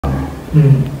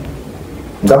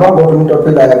ngicabanga ukuthi umuntu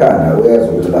ophila ekhaya uyezwa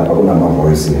ukuthi lapha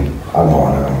kunama-voice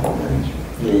angona kaMgqumen.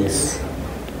 Yes.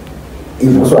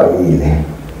 Ivuswa yini?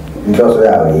 Inhloso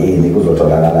yawo yini?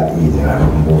 Kuzotholakala yini ngalo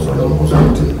mbuzo lo mbuzo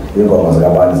ukuthi ingoma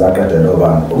zikabani zaqedela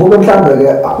obani? Ukube mhlambe-ke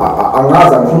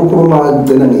angazi angifuna ukukhuluma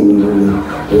ngigcina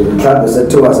mhlambe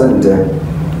sekuthiwa sente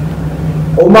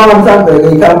uma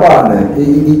mhlambe-ke ikhampani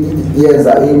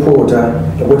yenza iphutha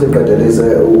ukuthi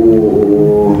iqedelise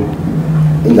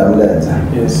indlamlenze.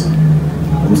 Yes.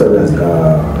 Umsebenzi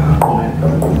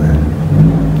kaMgqumen.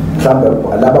 Mhlambe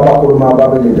laba abakhuluma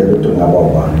babelindele ukuthi ngaba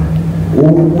ubani.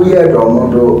 Uyedwa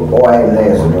umuntu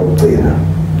owayenezwe lokugcina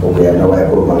okuyena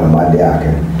wayekhuluma ngamali yakhe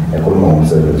ekhuluma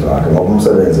ngomsebenzi wakhe ngoba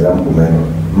umsebenzi kaMgqumen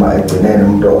uma egcinene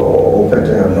umuntu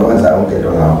ophethe nowenza yonke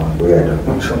into ngawo uyedwa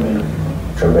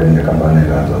Shomeni nekhampani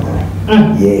kanzo.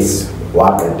 Yes,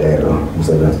 waqedela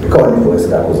umsebenzi because ivoice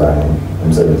kaKhuzani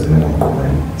umsebenzini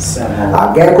kaMgqumen.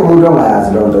 Akekho umuntu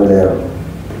ongayazi lo nto leyo.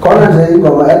 Khona nje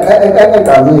ingoma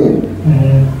eqamile.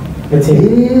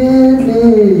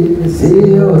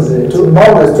 Inhliziyo zethu uma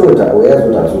sithutha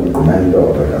uyezwa ukuthi uMgqumen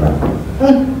lo phela.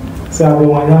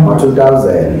 Siyabonga nyamba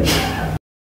 2000.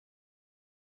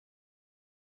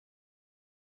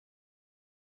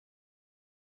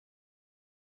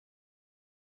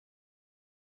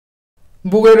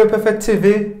 Mbukelo Perfect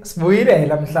TV sibuyile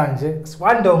namhlanje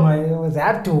sikwandonga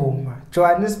ziyaduma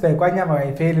Johannesburg kwanyama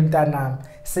kayipheli mntanami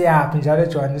siyaphi njalo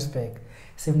eJohannesburg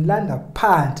simlanda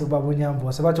phansi ubaba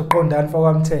uNyambosa bathi uqondani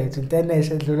fokwamthetho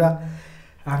inteneshe edlula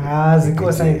angazi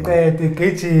inkosi ayiqede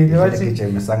igijini wathi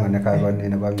igijini sangane ekhaya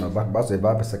kwanini bangcoba baze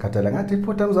babe sekhathela ngathi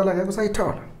iphutha mzala ngeke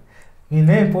usayithola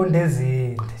nginempondo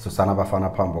ezinde susana abafana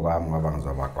phambi kwami ngoba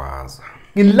ngizobakwaza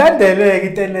ngilandeleke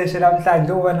inteneshe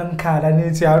namhlanje ngoba namkhala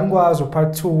nithi awunikwazi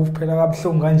upart 2 phela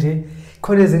kabuhlungu kanje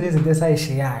khona ezinye izinto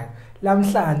esayishiyayo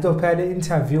lamhlanje ophela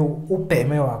interview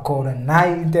ubheme wakhona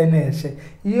nayi inteneshe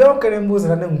yonke lembuzo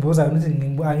lana ngibuza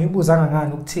ukuthi angibuzanga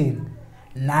ngani ukuthini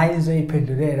nayi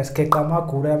izoyiphendulela sigeqa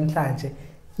amagulu namhlanje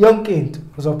yonke into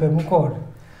uzobhema ukhona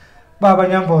baba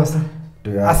Nyambosa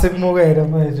asimukele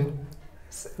manje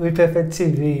uPerfect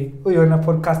TV uyona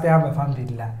podcast ehamba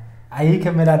phambili la ayikho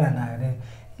emelana nayo le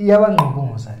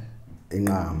iyabangqubunguza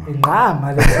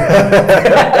inqama le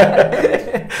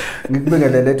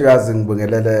ngikubingelele ethi uyazi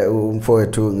ngibingelele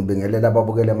umfowethu ngibingelele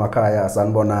ababukele emakhaya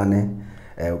sanibonani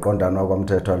uqondani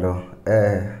wakwamthetho lo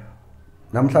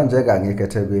namhlanje ngangikho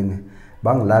eThekwini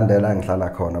bangilandela ngihlala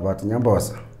khona bathi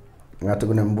Nyambosa ngathi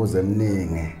kunembuzo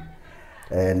eminingi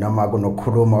noma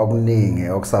kunokukhuluma okuningi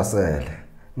okusasele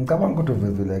ngicabanga ukuthi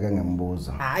uvivileke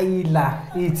ngembuzo hayi la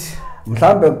ithi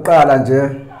mhlambe ukuqala nje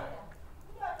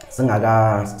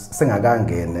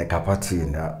singakangene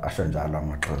kaphathini asho njalo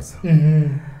amaXhosa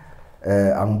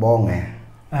angibonge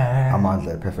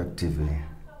amandla ePerfect TV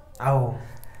awu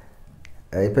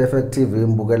iPerfect TV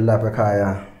imbukeli lapha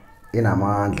ekhaya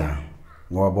inamandla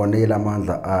ngwabonile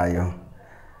amandla ayo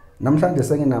namhlanje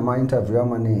senginama interview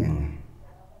amaningi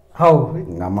hawu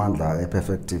ngamandla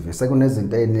ePerfect TV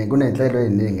sekunezinto eziningi kunenhlelo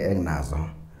eziningi enginazo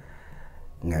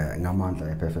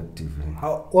ngamandla ePerfect TV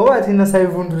ngoba thina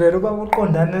sayivundulela ubaba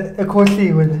uqondane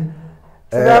ekhohliwe nje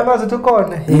siyamazi ukuthi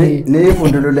ukhona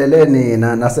nivundululele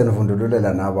nina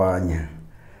nasenivundululela nabanye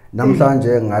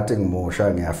namhlanje ngathi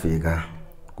ngimusha ngiyafika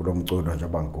kulomculo nje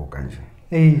bangiguga nje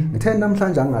ngithe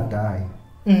namhlanje angadayi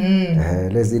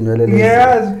lezi inwele lezi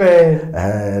yes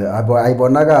phela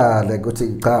ayibonakala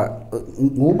ukuthi cha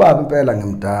ngubaba impela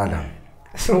ngimdala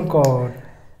sunkola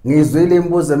ngizwile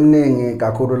imibuzo eminingi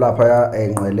kakhulu lapha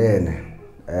enqelene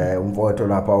umfowethu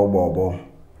lapha uBobo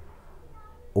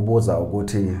ubuza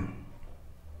ukuthi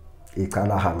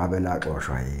icala ngabe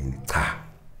laxoshwa yini cha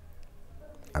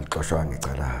alixoshwa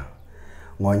ngicala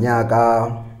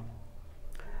ngonyaka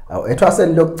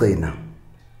ethwaseni lokugcina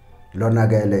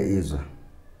lonakele izwe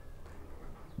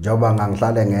njoba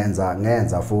ngangihlale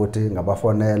ngenza futhi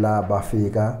ngabafonela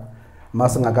bafika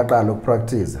masingakaqala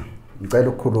ukupractice ngicela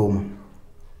ukukhuluma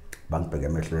bangibheke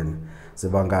emehlweni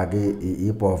sibangaki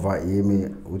iBhova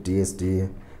yimi uDSD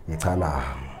ngicala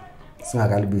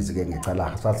singakalibizi ke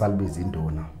ngicala sasalibiza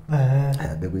induna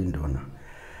bekuyinduna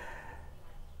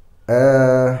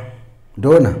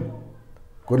nduna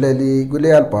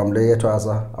kule album le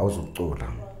yethwasa awuzucula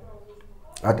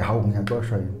athi hawu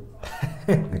ngiyaxoshwa yini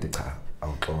ngithi cha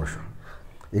awuxoshwa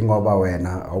ingoba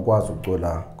wena awukwazi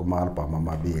ukucula kuma album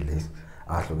amabili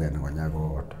ahlukene ngonyaka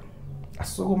kodwa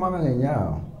asukuma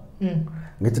ngenyawo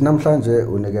ngithi namhlanje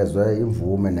unikezwe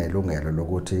imvume nelungelo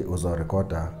lokuthi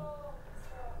uzorecorda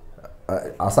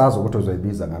asazi ukuthi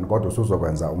uzoyibiza ngani kodwa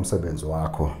usuzokwenza umsebenzi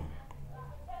wakho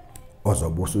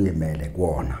ozobusa uyimele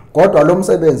kuona kodwa lo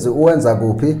msebenzi uwenza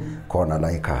kuphi khona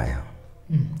la ekhaya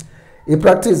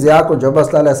ipractice yakho njengoba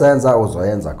sihlala senza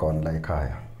uzoyenza khona la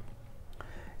ekhaya.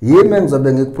 Yimi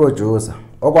ngizobe ngikuproducer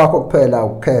okwakho kuphela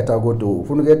ukukhetha ukuthi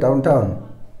ufuna ukuya downtown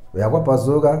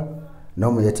uyakwabhazuka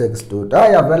noma uye tech studio.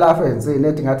 Yavela afa ensini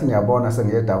ethi ngathi ngiyabona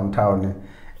sengiye downtown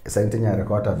sengithi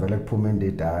ngiyarecorda vele kuphuma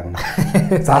indidana.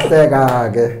 Sahleka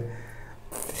ke.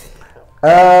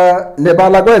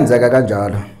 Nebala kwenzeka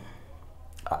kanjalo.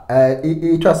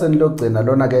 Ithwaseni lokugcina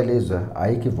lona ke lizwe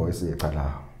ayikho ivoice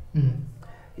yecala.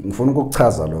 Ngifuna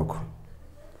ukuchaza lokho.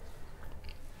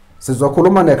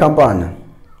 Sizokhuluma nekhampani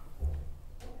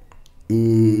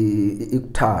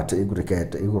ikuthathe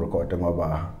ikurecord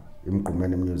ngoba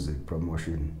iMgqumen music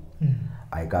promotion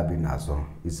ayikabi nazo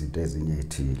izinto ezinye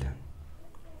ethile.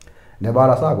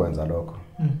 Nebala sakwenza lokho.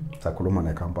 Sakhuluma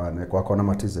nekhampani kwakhona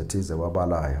amathize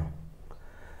wabalayo.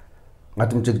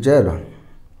 Ngathi mjikjelwa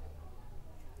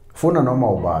funa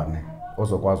noma ubani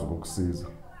ozokwazi ukukusiza.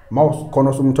 Mawukhona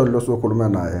usumtholi losukhuluma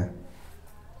naye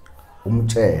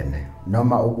umtshene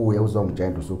noma ubuye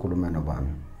uzongitshela usukhuluma nobani.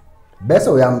 Bese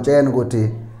uyamtshena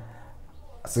ukuthi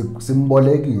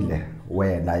simbolekile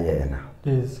wena yena.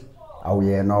 Yes.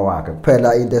 Awuyena wakhe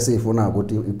kuphela into esifuna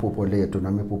ukuthi iphupho lethu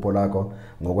nami iphupho lakho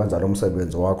ngokwenza lo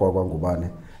msebenzi wakho kwangubani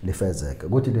lifezeke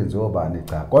ukuthi lenziwe bani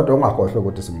cha kodwa ungakhohlwa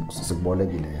ukuthi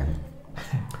sikubolekile yena.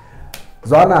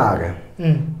 Zwana ke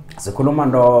sikhuluma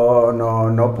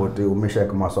nobhuti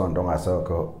uMishek Masonto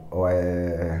ngasoko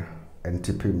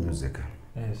NTP music.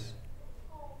 Yes.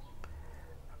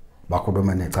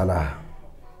 Bakhuluma necala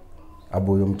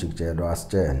abuye umjikjelwa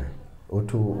asitshene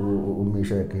uthi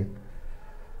uMishek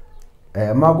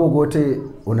makukuthi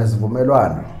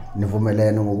unesivumelwano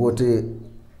nivumelene ngokuthi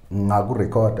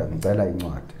ngakurecorda ngicela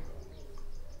incwadi.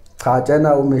 Cha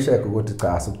tshena uMishek ukuthi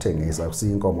cha sikuthengisa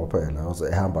kusiyinkomo phela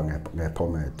uzehamba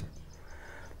ngephomede.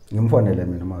 Ngimfonele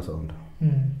mina Masonto.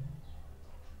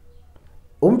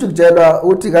 Umjikjelwa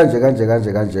uthi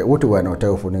kanje uthi wena uthe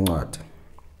ufuna incwadi.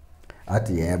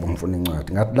 Athi yebo ngifuna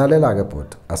incwadi. Ngathi lalela ke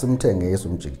bhuti asimthengise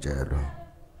umjikjelwa.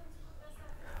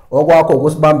 Okwakho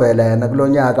kusibambela yena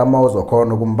kulonyaka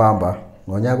mawuzokhona ukumbamba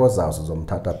ngonyaka ozayo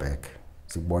sizomthatha back.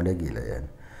 Sikubolekile yena.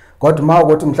 Kodwa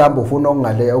mawukuthi mhlawumbe ufuna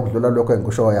okungale okudlula lokho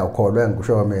engikushoyo yakholwe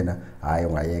engikushoyo mina hayi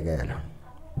ungayekela.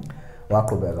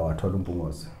 Waqhubeka wathola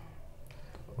umpungozi.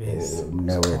 Yes.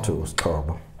 Mnewethu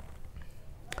uSixhobo.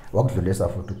 Wakudlulisa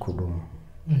futhi ukukhuluma.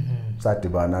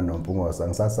 Sadibana nompungozi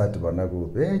angisasadibana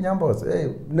kuphi. Nyambozi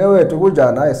mnewethu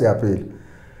kunjani hayi siyaphila.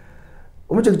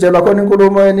 Umjikjelwa khona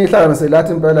inkulumo enihlanganisile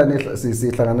lathi impela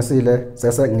sihlanganisile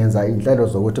sese ngenza inhlelo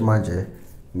zokuthi manje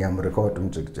ngiyamrecord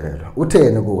umjikjelwa.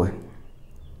 Utheni kuwe?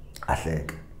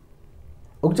 Ahleke.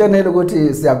 Ukutshenela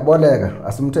ukuthi siyakuboleka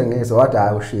asimthengise wathi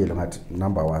hayi ushilo ngathi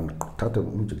number 1 thatha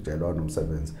umjikjelwa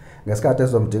onomsebenzi. Ngesikhathi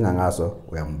ezomdinga ngaso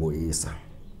uyambuyisa.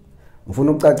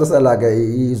 Ngifuna ukucacisela ke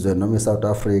izwe noma iSouth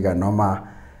Africa noma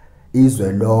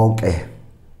izwe lonke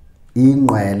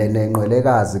ingqwele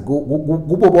nenqwelekazi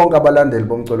kubo bonke abalandeli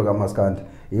bomculo kaMaskandi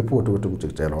iphuthu ukuthi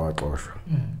umjikjelwa waxoshwa.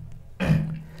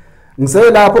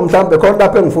 Ngiselapho mhlambe khona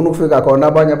lapho engifuna ukufika khona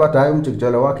abanye abathi hayi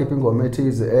umjikjelwa wakhipha ingoma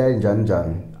ethize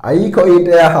enjani. Ayikho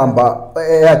into eyahamba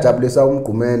eyajabulisa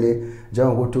uMgqumeni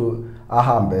njengokuthi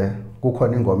ahambe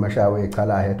kukhona ingoma eshawe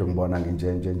echala ahead ngibona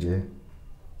nje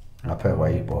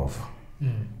ngaphekwa iBhova.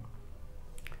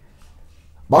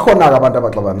 Bakhona abantu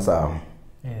abaxabanisayo.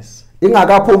 Yes.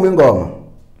 Ingakaphuma ingoma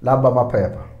laba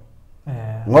amaphepha.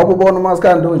 Ngoba ubona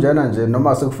uMaskandi unjena nje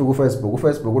noma sekufika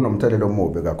uFacebook unomthelelo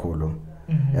omubi kakhulu.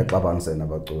 Yaxabanise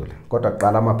nabaculi. Kodwa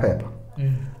kuqala amaphepha.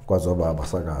 Kwazoba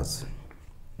abasakazi.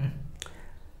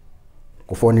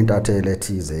 Kufona intatheli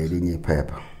ethize elinye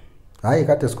iphepha. Hayi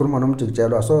kade sikhuluma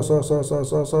nomjikjelwa so.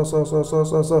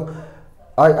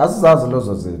 Ay asizazi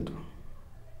lozo zinto.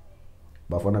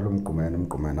 Bafona lo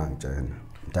Mgqumen angitshena.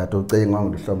 Mthatha ucinga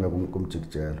ngilihlome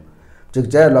kumjikjelwa.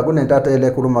 Mjikjelwa kunentatheli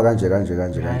ekhuluma kanje.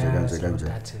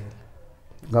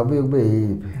 Ngabe kube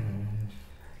yipi?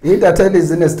 Intatheli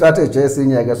zine strategy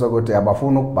esinyeke sokuthi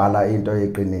abafuna ukubhala into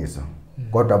yeqiniso.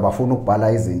 Kodwa abafuna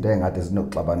ukubhala izinto engathi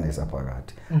zinokuxabanisa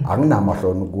phakathi.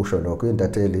 Anginamahloni ukusho lokho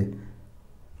intatheli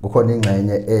kukhona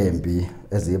ingxenye embi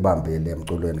ezibambele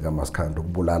emculweni kaMaskandi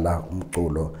ukubulala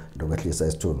umculo lokwehlisa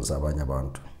isithunzi sabanye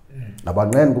abantu.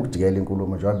 Abanqeni ukujikela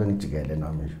inkulumo njengoba bengijikele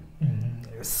nami nje.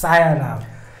 Saya lapha.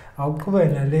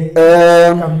 Awuqhubeka le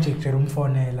kamjikjelwa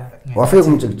umfonela. Wafika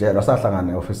umjikjelwa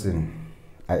sahlangana eofisini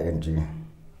ING.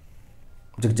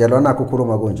 Umjikjelwa nakho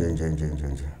ukhuluma konje.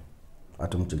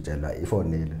 Athi umjikjelwa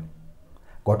ifonile.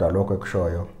 Kodwa lokho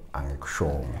ekushoyo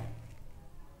angikushoyo.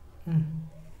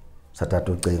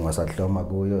 Sathatha ucingo sahloma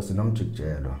kuyo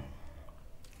sinomjikjelwa.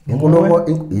 Inkulumo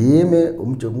yimi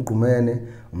uMgqumeni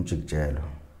umjikjelwa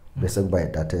bese kuba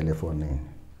idatha telefonini.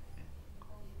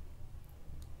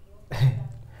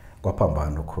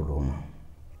 kwaphambana ukukhuluma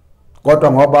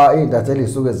kodwa ngoba intatheli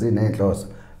isuke zinenhloso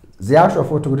ziyasho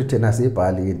futhi ukuthi thina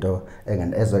sibhali into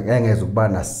engeze ukuba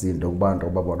nasindo kubantu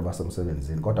ababona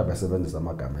basemsebenzini kodwa besebenzisa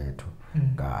amagama ethu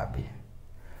kabi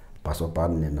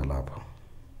basobhani nina lapho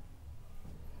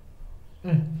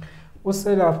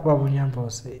uselapho baba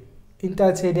uNyambose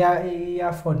intatheli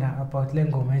iyafona about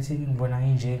lengoma ethi ngibona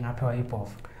nje ngapha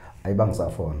wayiBhova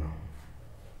ayibangisafona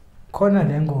khona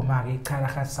lengoma ke ichala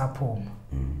khathi saphuma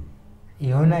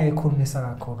iyona ekhulumisa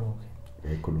kakhulu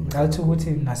ke ekhuluma ngathi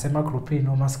ukuthi nasemagroupini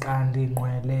omaskandi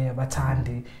inqwele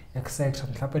abathandi etc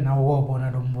mhlawumbe nawo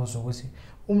wobona lo mbuzo ukuthi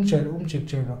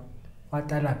umjikijelo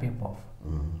waqala iBhova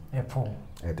ephuma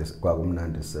ethi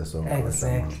kwakumnandi sesonke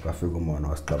kwafika umoya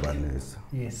wasixabanisa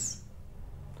yes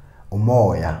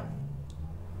umoya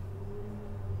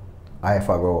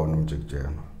ayifakwe wona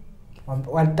umjikijelo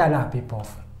waqala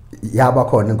iBhova yaba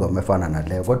khona ingoma efana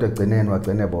naleyo kodwa egcineni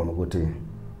wagcine bona ukuthi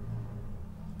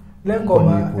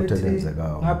lengoma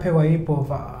ngaphekwa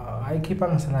iBhova ayikhipha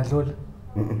ngaseladlula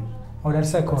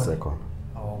awulalisekhona sekhona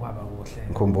baba kuhle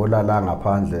ngikhumbula la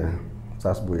ngaphandle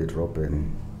sasibuye edrobheni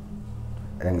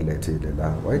engilethile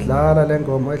la wayidlala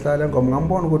lengoma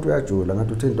ngambona ukuthi uyajula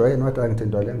ngathi uthintwa yini wathi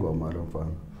angithintwa lengoma lo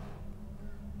mfana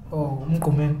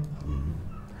uMgqumen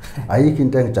ayikho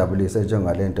into engijabulise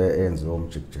njengalento eyenziwa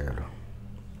umjikijelo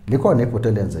likhona iphutha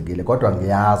elenzekile kodwa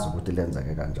ngiyazi ukuthi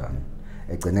lenzeke kanjani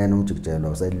egcineni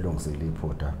umjikijelo selilungisile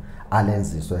iphutha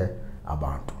alenziswe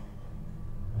abantu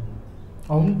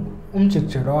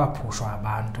umjikijelo waphushwa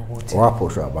abantu ukuthi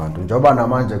waphushwa abantu njoba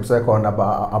namanje kusekhona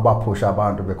abaphusha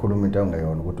abantu bekhuluma into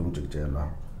engeyona ukuthi umjikijelo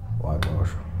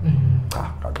waxoshwa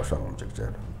cha waxoshwa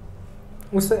ngumjikijelo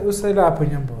uselapho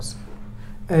Nyambose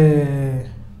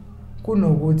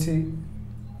kunokuthi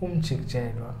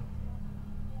umjikijelo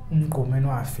uMgqumen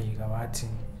wafika wathi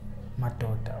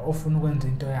madoda ofuna ukwenza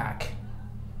into yakhe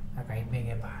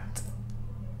akayibeke phansi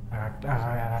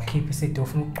akakhiphi isido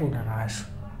ofuna ukucula ngasho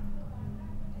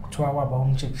kuthiwa kwaba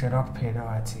umjikijelo kuphela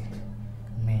wathi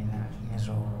mina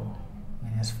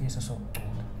nginesifiso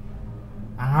sokucula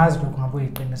angazi lokho ngabe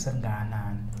uyiqinisa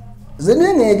elingakanani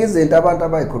ziningi izinto abantu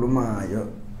abayikhulumayo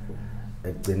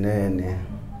egcineni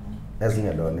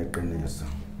ezingelona iqiniso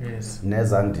yes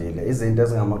nezandile izinto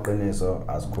ezingamaqiniso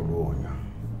azikhulunywa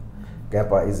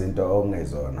kepha izinto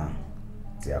okungezona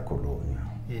ziyakhulunywa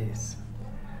yes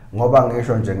ngoba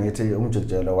ngisho nje ngithi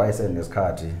umjikijelo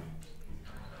wayesenesikhathi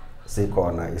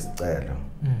sikhona isicelo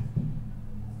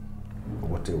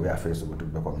ukuthi uyafisa ukuthi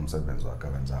kube khona umsebenzi wakhe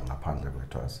wenza ngaphandle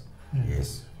kwethwasa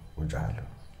yes unjalo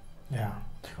yeah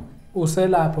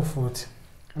uselapho futhi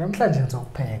namhlanje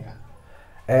ngizokupheka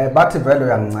bathi vele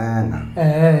uyancenga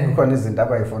kukhona izinto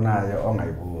abayifunayo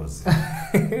ongayibuzi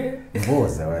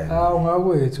ibuze wena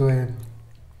ungakwethu wena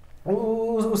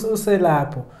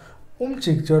uselapho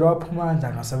umjikijelo waphuma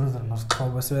kanjani wasebenza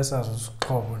nosixhobo sibesazi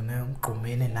usixhobo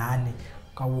neMgqumeni nani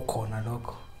kawukhona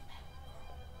lokho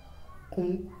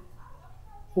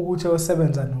ukuthi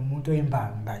usebenza nomuntu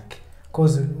oyimbanga like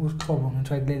cause usixhobo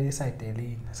ngithiwa kuleli side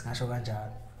elini singasho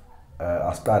kanjalo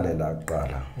asiqale la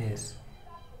kuqala yes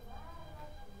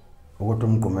ukuthi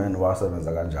uMgqumeni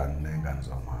wasebenza kanjani nengane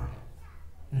zomama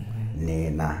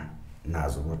nina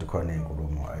nazi ukuthi khona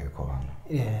inkulumo ayikhona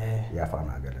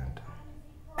iyafana ke lento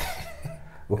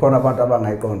kukhona abantu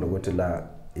abangayiqonda ukuthi la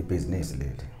ibusiness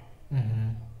leli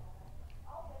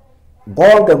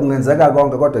konke kungenzeka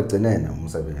konke kodwa egcinene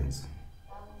umsebenzi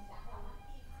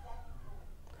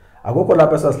akukho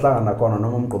lapho esasihlangana khona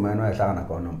noma uMgqumeni wayehlangana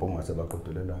khona nompungu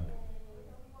wasebaqhudelelana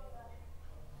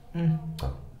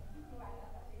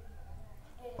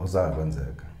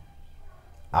uzakwenzeka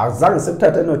azange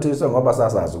sikuthathe notice ngoba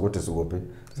sasazi ukuthi sikuphi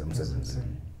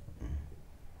semsebenzini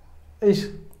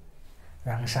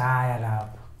uyangishaya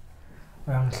lapho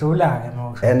uyangihlula ke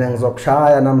mawusho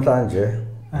ngizokushaya namhlanje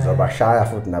ngizobashaya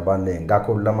futhi nabaningi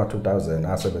kakhulu lama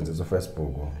 2000 asebenzisa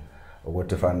uFacebook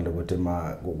ukuthi fanele ukuthi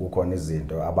kukhona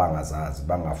izinto abangazazi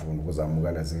bangafuni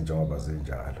ukuzamukela zinjengoba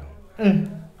zinjalo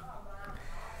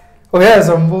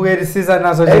uyeza umbukeli siza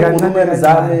nazo nje kancane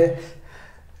zami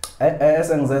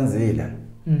esengizenzile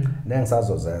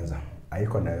nengisazozenza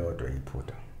ayikho nayodwa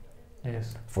iphutha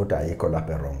yes futhi ayikho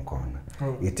lapha wrong khona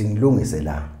ithi ngilungise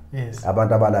la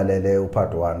abantu abalalele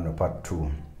uPart 1 noPart 2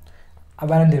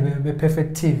 abalande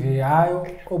bePerfect TV hayo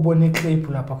obona iclip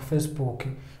lapha kuFacebook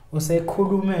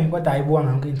usekhulume kodwa ayibuka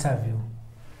ngonke interview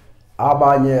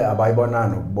abanye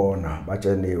abayibonana ukubona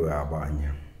batsheniwe abanye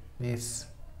yes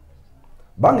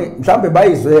mhlambe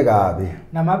bayizwe kabi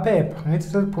namaphepha ngithi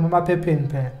seliphuma emaphepheni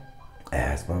phela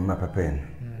siphuma emaphepheni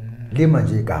lima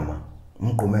nje igama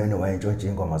uMgqumeni wayentshontsha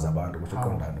ingoma zabantu ukuthi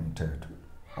uqondane umthetho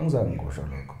angizange ngisho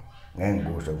lokho ngeke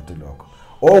ngikusho ukuthi lokho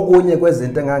okunye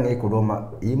kwezinto engangiyikhuluma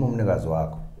yimi umnikazi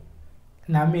wakho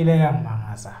nami le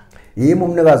yangimangaza yimi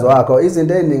umnikazi wakho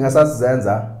izinto eziningi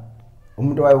asasizenza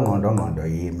umuntu wayengqondo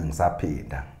yimi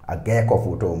ngisaphinda akekho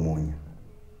futhi omunye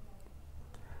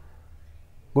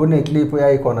kune clip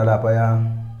yayikhona lapha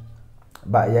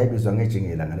yayibizwa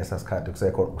ngejingela ngalesa sikhathi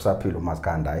kusekho kusaphila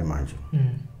uMaskanda hayi manje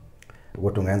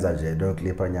ukuthi ungenza nje lo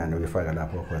clip anyana uyifaka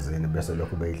lapho uKhuzani bese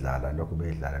lokhu beyidlala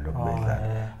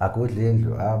akudli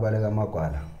indlu abaleka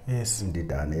amagwala yes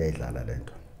indidane yayidlala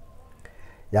lento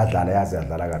yadlala yaze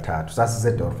yadlala kathathu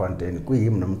sasise Dorfontein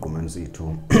kuyimi noMgqumen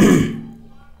sithu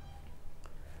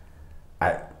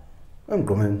ay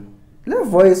uMgqumen le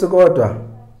voice kodwa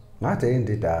ngathi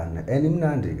indidane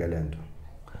enimnandi ke lento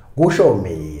kusho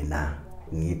mina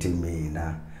ngithi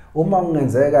mina uma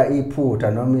kungenzeka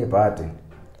iphutha noma ibhadi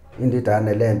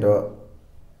indidane lento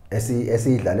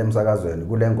esiyidlala emsakazweni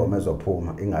kule ngoma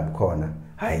ezophuma ingabi khona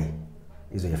hayi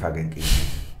izoyifaka enkini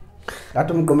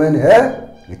ngathi uMgqumeni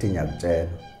ngithi ngiyakutshela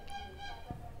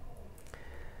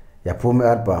yaphuma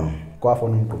ialbum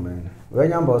kwafona uMgqumeni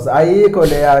wenyamboza ayikho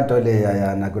le yanto le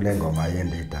yana kule ngoma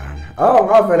yendidane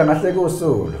ngavela ngahleke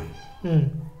usulu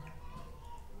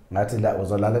ngathi la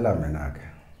uzolalela mina ke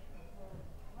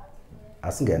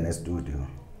asingene e-studio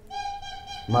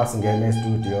masingene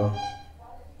e-studio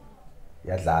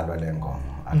yadlalwa le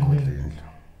ngoma akudla indlu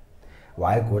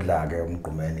wayigudla ke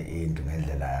uMgqumeni indlu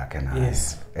ngendlela yakhe nayo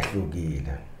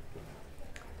ehlukile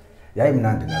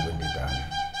yayimnandi nabendidane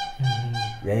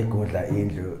yayigudla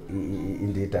indlu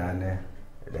indidane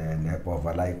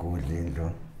neBhova la igudla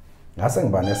indlu ngase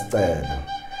ngiba nesicelo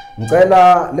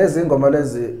ngicela lezi ngoma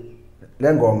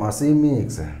le ngoma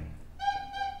siyimixe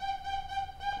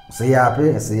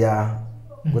siyapi siya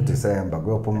kuDisemba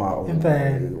kuyophuma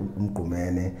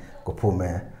uMgqumeni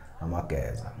kuphume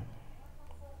amageza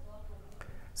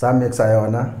samixa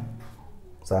yona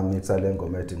samixa le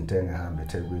ngoma ethi ngithenge hamba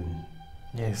eThekwini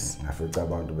yes ngafica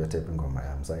abantu bethepa ingoma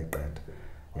yami sayiqeda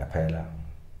yaphela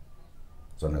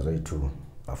zona zoyi2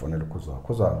 bafonela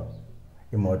uKhuzani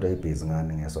imoto ibhizi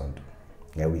ngani ngesonto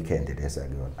ngeweekend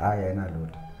lesakuyona yena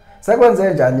lutho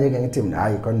sekwenze njani ke ngithi mina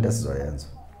hayi khona into sizoyenza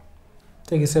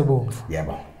tekise bomvu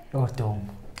yebo odomo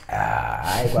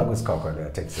hayi kwakusikhokho le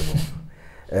tekise bomvu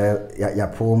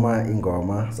yaphuma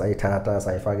ingoma sayithatha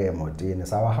sayifaka emotini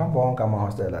sawahamba wonke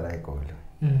amahostela la eGoli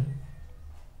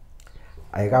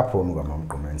ayikaphumi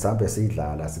kwaMgqumeni sabe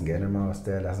sidlala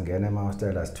singena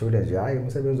emahostela sithule nje hayi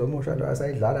umsebenzi omusha lo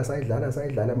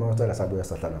sayidlala emahostela sabuya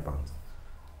sahlala phansi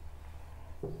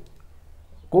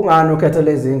kungani ukhethe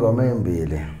lezi ingoma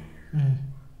ezimbili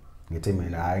ngithi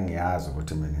mina hayi ngiyazi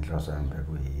ukuthi mina inhloso yami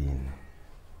bekuyini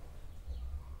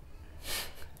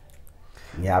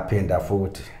ngiyaphinda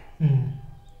futhi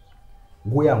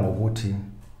kuya ngokuthi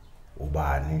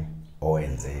ubani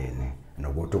owenzeni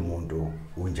nokuthi umuntu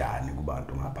unjani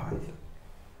kubantu ngaphandle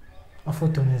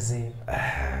afudumezile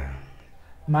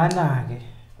mana ke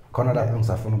khona lapho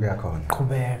ngisafuna ukuya khona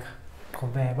qhubeka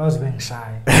bazobe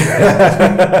ngishaya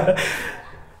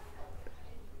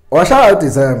washaya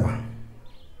uDisemba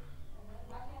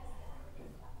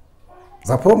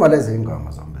zaphuma lezi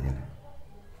ingoma zombili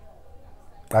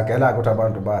qagela ukuthi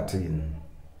abantu bathini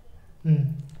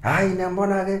hayi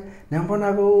niyambona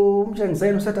ke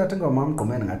umtshengiseni usethatha ingoma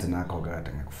uMgqumeni ngathi nakho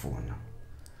kade ngikufuna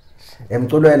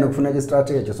emculweni kufuneka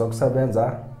istrategy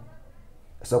sokusebenza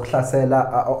sokuhlasela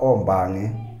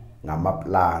ombangi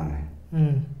ngamaplani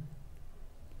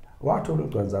wathola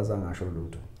uCwenzaza ngasho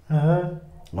lutho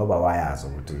ngoba wayazi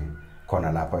ukuthi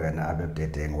khona lapho yena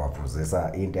abebudedengu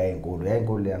wavuzisa into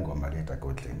eyinkulu yangoma letha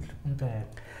godlendlu impela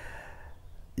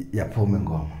yaphuma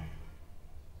ingoma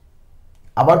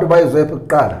abantu bayizwe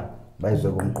ekuqala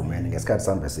bayizwe kuMgqumeni ngesikhathi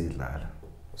sambe sidlala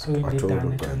so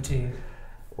indidane tonti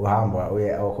uhamba uye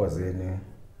eKhuzani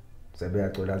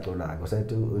sebeyacula ke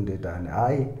usethi undidane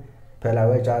hayi phela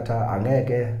wetshatha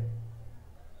angeke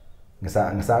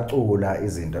ngisacula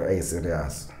izinto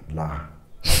eziserious la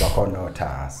ngoba khona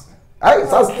uthasi hayi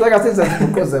sasihleka size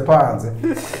sifuquze phansi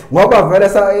ngoba vele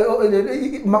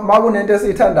makunento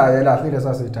esiyithandayo lahlile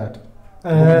sasithatha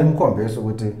umkhombisa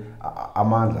ukuthi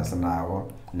amandla sinawo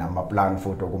namaplan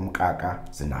futhi okumkaka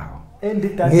sinawo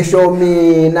ngisho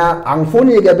mina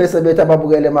angifuni ke bese bethi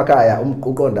ababukele emakhaya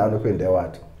uQondani uphinde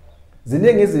wathi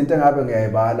ziningi izinto engabe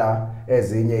ngiyayibala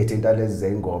ezinye ithinta lezi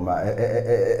zeingoma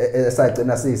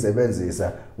esagcina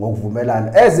siyisebenzisa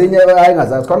ngokuvumelana ezinye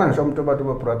ayingazazi khona ngisho umuntu bathu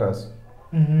brothers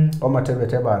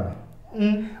omathebethebana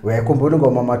uyakhumbula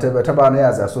ingoma mathebethebana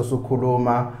yazi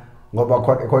asusukhuluma ngoba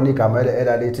khona igama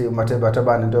elalithi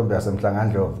umathebethebana intombi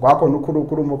yasemhlangandlovu kwakhona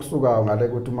ukukhuluma okusukayo ngale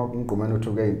ukuthi uMgqumeni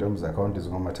uthuke intombi zakhona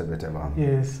izingoma mathebethebana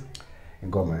yes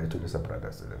ingoma yethu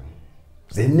leSabrothers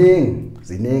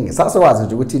ziningi sasewazi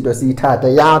nje ukuthi into esiyithatha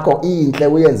yakho inhle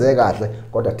uyenze kahle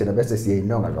kodwa thina bese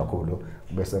siyayinonga kakhulu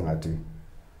bese ngathi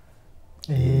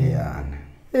yana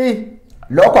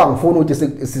lokho angifuni ukuthi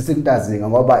sisintazinga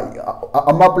ngoba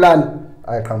amaplan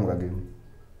ayaqhamuka kimi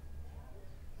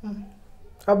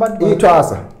abantu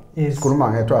ithwasa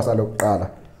sikhuluma ngethwasa lokuqala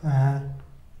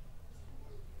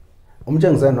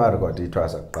umtshengiseni wa record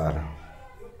ithwasa kuqala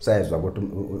sayizwa ukuthi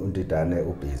uNdidane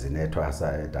ubusy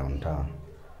nethwasa edowntown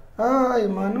hayi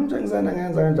man umtshengiseni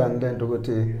ngenza kanjani lento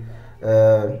ukuthi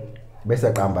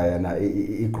bese qamba yena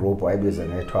igroup ayibize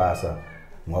ngethwasa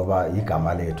ngoba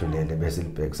igama lethu lele bese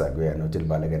libhekisa kuyena uthi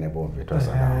libaleke nebomvu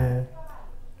ethwasa la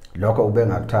lokho ube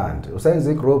ngakuthandi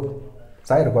usenza igroup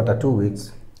sayirecorda 2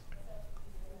 weeks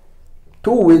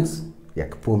 2 weeks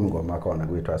yakuphuma ingoma khona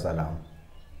kuyithwasa la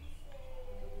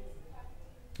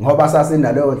ngoba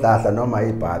sasinaleyo nhlahla noma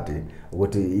ibhadi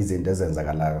ukuthi izinto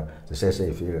ezenzakalayo zisheshe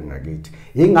ifike ngakithi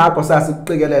ingakho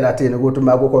sasikuqikelela thina ukuthi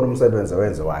uma kukhona umsebenzi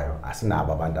owenziwayo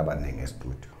asinabo abantu abaningi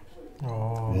estudio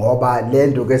ngoba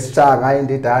lento ke sishaya ngayo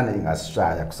indidane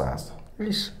ingasishaya kusasa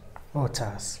ish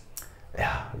othas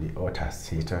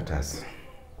othas itothas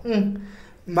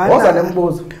manje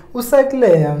nembuzo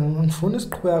uSICELA ngifuna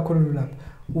isiqhubeka kakhulu lapha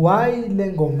why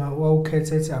le ngoma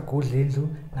wawukhethe ethi agudla indlu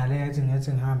nale yathi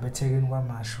ngithi ngihambe eThekwini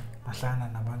kwaMashu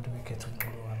bahlangana nabantu bekhetha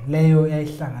umculo wami leyo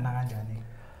yayihlangana kanjani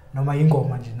noma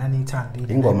ingoma nje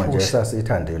naniyithandile ingoma nje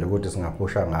sasiyithandile ukuthi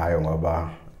singaphusha ngayo ngoba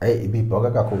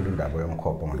ibibhoka kakhulu indaba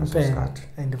yomkhopho ngaleso sikhathi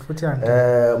and futhi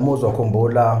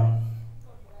muzokhumbula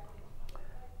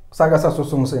saka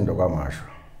sasusa umsindo kwaMashu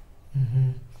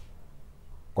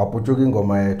kwaphutshuka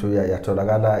ingoma yethu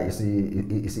yatholakala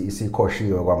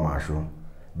isikhoshiwe kwaMashu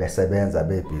besebenza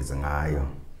bebhizi ngayo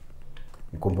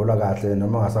ngikhumbula kahle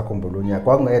noma ngasakhumbula unyaka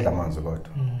kwakungedla amanzi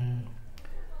kodwa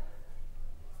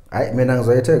hayi mina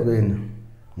ngizoyeThekwini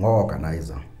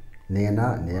ngo-organizer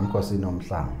nina niyeMkhosini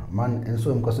Nomhlanga man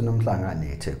enisuke eMkhosini Nomhlanga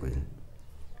neThekwini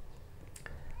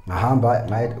ngahamba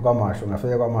ngaye kwaMashu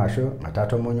ngafika kwaMashu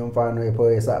ngathatha omunye umfana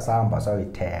wephoyisa sahamba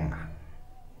sayoyithenga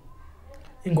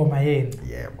ingoma yenu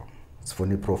yebo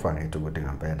sifuna iproof angithi ukuthi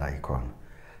ngempela ikhona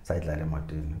sayidlala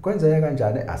emotini kwenzeka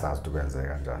kanjani asazi ukwenzeka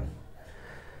kanjani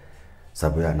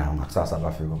sabuya nawo ngakusasa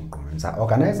bafika uMgqumen sa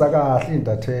organize kahle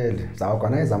intatheli sa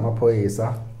organize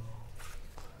amaphoyisa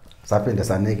saphinde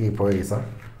sanika iphoyisa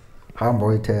hamba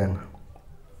uyithenga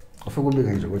ufika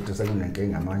ubike nje ukuthi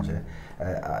sekunenkinga manje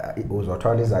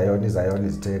uzothwala izayoni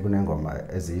izithe kunengoma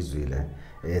ezizwile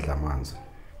edla amanzi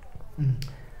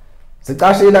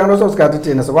sicashile ngaloso sikhathi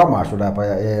thina sokwaMashu lapha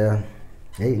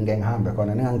hey ngeke ngihambe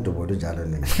khona ningangidubula njalo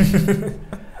nini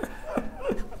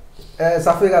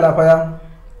safika lapha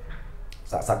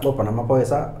saxoxa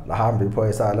namaphoyisa lahamba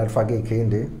iphoyisa lalifaka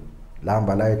ikhindi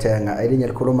lahamba layithenga elinye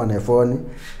likhuluma nefoni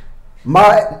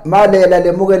malela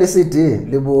lemukela iCD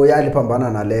libuya liphambana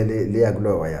naleli liya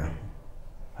kuloya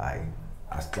hayi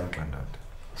asixoxa ndoda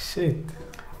shit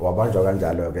wabanjwa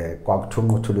kanjalo ke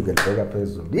kwakuthunquthuluke libheka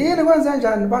phezulu yini kwenze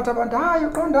kanjani bathi abantu hayi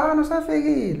uqondana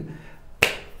usafikile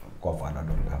kwavala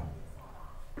lo ndawo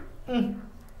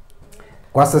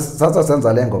kwase satha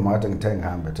senza le ngoma athi ngithe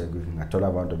ngihambe eThekwini ngathola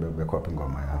abantu bekhopha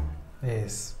ingoma yami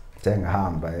yes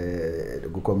ngihamba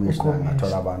kukomishina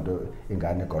ngathola abantu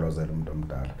ingane igolozela umuntu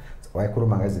omdala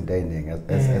wayikhuluma ngezinto eziningi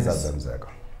ezazenzeka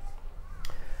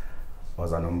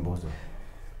waza nombuzo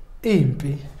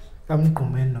impi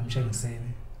kaMgqumen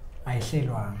nomtshengiseni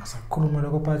ayihlelwanga sakhuluma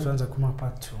lokho part 1 sakhuluma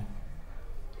part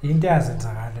 2 into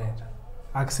yazenzakalela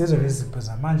akusizwe lezi zinto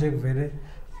zamanje kuvele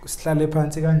sihlale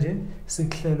phansi kanje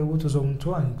sikuhlela ukuthi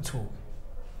uzongithuka ngikuthuka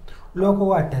lokho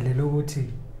kwadalela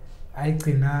ukuthi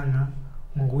ayigcinanga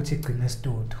ngokuthi igcine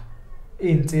studio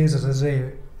insizwe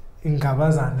zezwe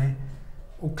ingabazane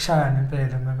ukushayana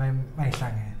impela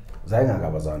mayihlangene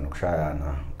zayingakabazana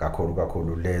ukushayana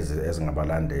kakhulu lezi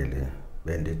ezingabalandeli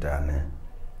bendidane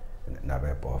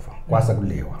nabeBhova kwase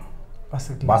kuliwa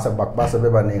base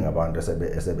bebaningi abantu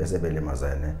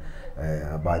esebelimazene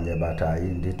abanye bathi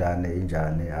ayindidane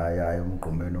injani hayi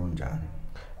uMgqumeni unjani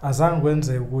azange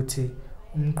kwenze ukuthi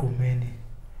uMgqumeni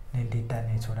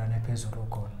nendidane etholane phezulu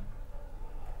khona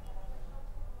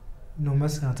noma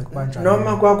singathi kubanjani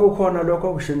noma kwakukhona lokho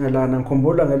okushingelana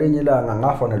ngikhumbula ngelinye ilanga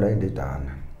ngafonelwa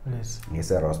indidana yes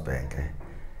ngise Rosebank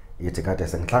yithi kade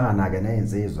sengihlangana ke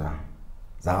nezinsizwa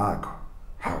zakho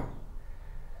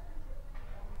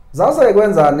zase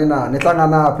kwenzani na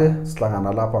nihlangana phi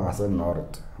sihlangana lapha ngase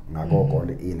North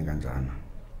ngakokole ini kanjani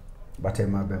bathe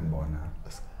mabembona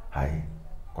hayi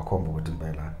kwakhomba ukuthi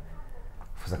impela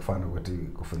futhi kufanele ukuthi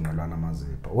kufinqelwana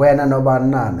amazipho wena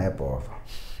nobani na neBhova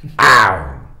awu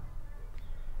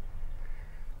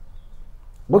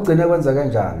kugcine kwenza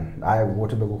kanjani hayi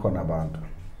ukuthi bekukhona abantu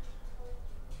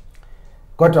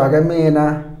kodwa ke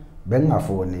mina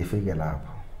bengingafuni ifike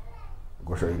lapho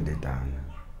kusho indedana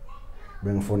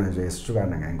bengifuna nje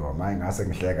isishukana ngengoma hayi ngase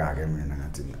ngihleka ke mina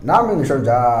ngathi nami ngisho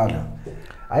njalo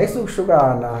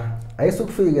ayisukushukana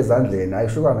ayisukufika ezandleni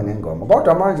ayishukana ngengoma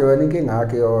kodwa manje wena inkinga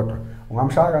yakhe yodwa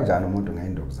ungamshaya kanjani umuntu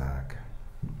ngeinduku zakhe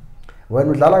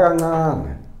wena udlala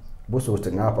kancane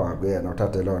busuthi ngapha ngakuyena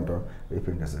uthathe lonto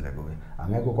uyiphindisele kuye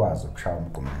angeke ukwazi ukushaya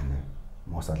umgqumeni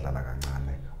mosadlala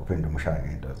kancane uphinde umshaya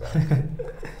ngento zakhe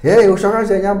hey usho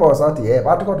kanje nyamboza athi yebo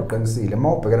bathi kodwa uqinisile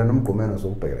mawubhekela nomgqumeni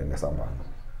uzokubhekela nesambana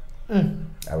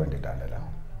awendedana la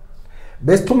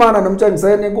besixhumana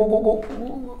nomtshengiseni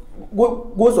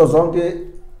kuzo zonke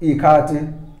ikhathi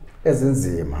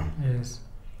ezinzima yes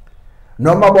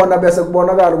noma bona bese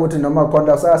kubonakala ukuthi noma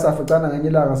khona sayasaficana ngenye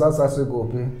ilanga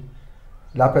sasasikuphi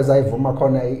lapho ezayivuma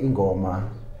khona ingoma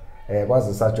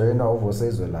kwazi sajoyina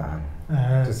uvusizwe la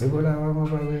sibulawa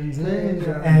ngoba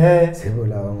wenzenja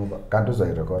sibulawa ngoba kanti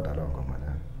uzoyirekhoda lo ngoma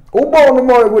la ubona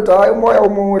umoya ukuthi hayi umoya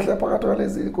umuhle phakathi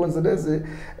kwalezi ikhonzi lezi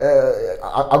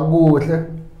akuhle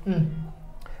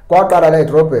kwaqala la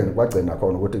edrobheni kwagcina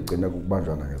khona ukuthi igcine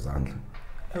kubanjwana ngezandla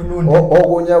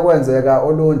okunye kwenzeka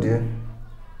olundi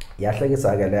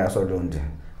yahlekisa ke leya solundi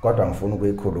kodwa ngifuna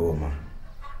ukuyikhuluma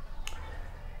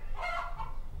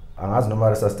angazi noma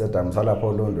resa stadium salapho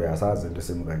olundi uyasazi into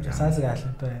isimo kanjani sazi kahle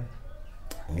impela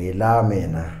ngila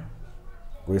mina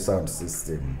kwi sound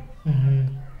system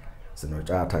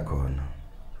sinotshatha khona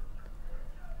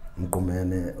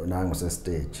Mgqumen unangu se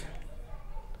stage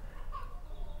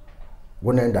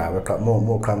kunendawo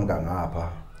moqhamuka ngapha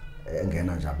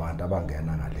engena nje abantu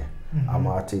abangena ngale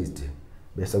ama artist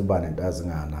bese kuba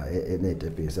nentazingana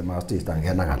enetepisi ama artist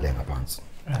angena ngale ngaphansi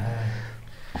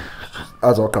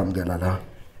azoqhamukela la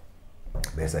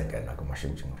bese ngena kuma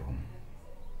changing room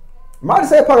manje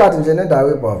sephakathi nje nendawo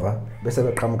eBhova bese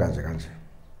beqhamuka nje kanje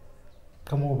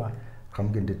qamuka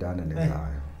qhamuka indidana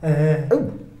nenzayo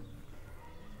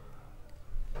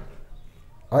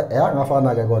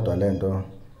ngafana ke kodwa lento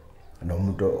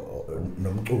nomuntu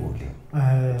nomculi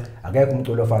akekho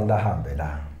umculo ofanele ahambe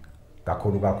la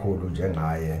kakhulu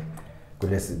njengaye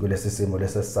kulesi simo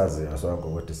lesesisaziyo sonke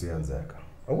ukuthi siyenzeka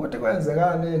ukuthi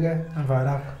kwenzekani ke emva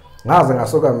lapho ngaze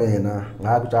ngasuka mina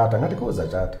ngakutshata ngathi kuza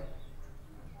tshata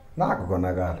naku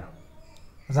konakala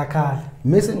zakhala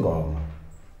misa ingoma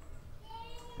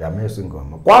yamisa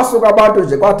ingoma kwasuka abantu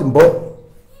nje kwathi mbo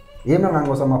yimi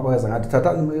ngangosa amaphoyisa ngathi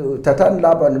thathani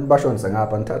lapha nibashonise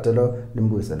ngapha nithathe lo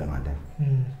nimbuyisele ngale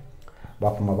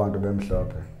baphuma abantu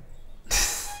bemhlophe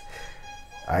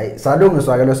hayi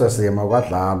salungiswa ke leso simo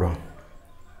kwadlalwa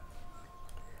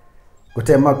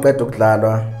kuthe maqedwe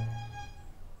ukudlalwa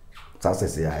sase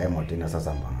siya emotini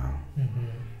sasihamba ngayo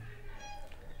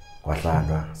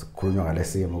kwadlalwa sikhulunywa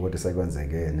ngalesimo ukuthi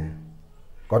sekwenzekene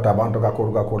kodwa abantu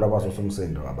kakhulu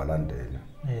abasosumsindo abalandeli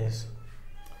yes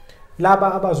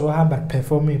laba abazohamba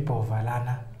perform iBhova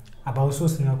lana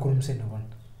abawususi kakhulu umsindo bona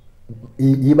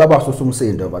yiba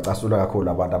abasosumsindo bacasula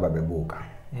kakhulu abantu ababebuka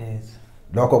yes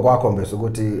lokho kwakhombisa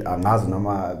ukuthi angazi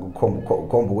noma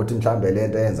kukhomba ukuthi mhlambe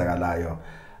lento eyenzakalayo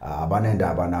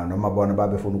abanendaba nayo noma bona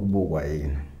babefuna ukubukwa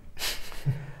yini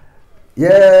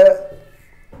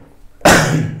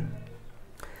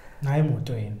nayi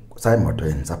emotweni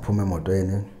sayimotweni saphuma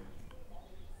emotweni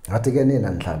ngathi ke nina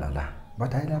nihlala la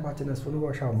bathi hayi lapha thina sifuna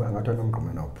ukushaya ngathi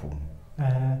nomgqumeni awuphuma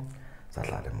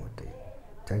sahlala emotweni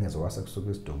thengeze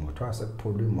wasekusuka isidungu kuthiwa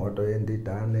sekuphula imoto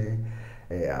yendidane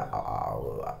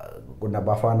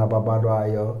kunabafana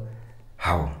babalwayo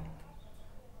hawu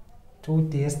to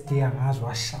DSD angazi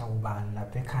washaya ubani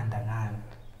lapha ekhanda ngani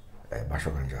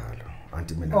basho kanjalo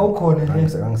anti mina awukhona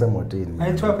nje ngisemotweni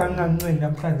ayithiwa kangancini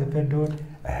namhlanje ependoni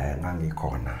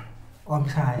ngangikhona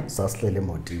wamshaya sasihlele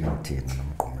emotini thina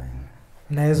nomgqumeni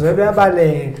nezwe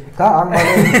beyabaleka cha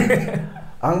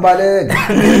angibaleki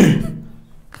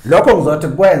lokho ngizothi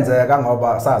kwenzeka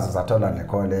ngoba sazi sathola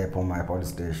nekhole ephuma epolice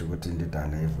station ukuthi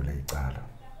indidane ivule icala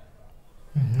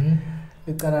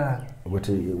icala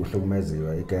ukuthi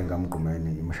uhlukumeziwe igenga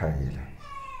Mgqumeni imshayile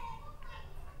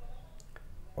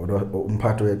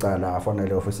umphathi wecala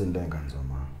afanele ofisini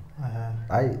lenganzoma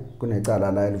hayi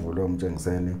kunecala la elivulwe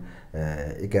umtshengiseni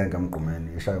igenga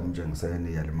Mgqumeni ishaya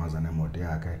umtshengiseni yalimaza nemoto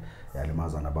yakhe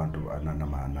yalimaza nabantu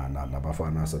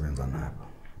nabafana asebenza nabo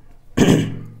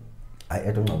hayi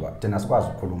ethi ngoba thina sikwazi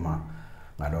ukukhuluma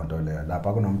ngalonto le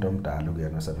lapha kunomuntu omdala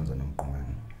ukuyena osebenza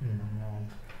noMgqumeni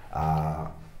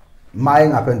maye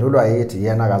ngaphendulwa yithi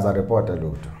yena akaza report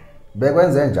lutho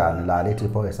bekwenze njani la lithi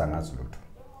iphoyisa ngazi lutho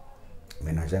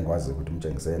mina nje ngikwazi ukuthi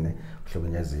umtshengiseni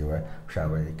uhlukunyeziwe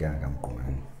ushawe igenga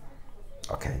Mgqumeni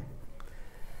okay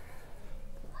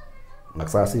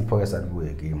ngakusasa iphoyisa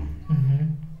libuye kimi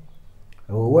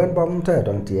wena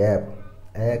bamthetho ngithi yebo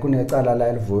kunecala la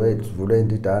elivulwe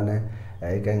indidane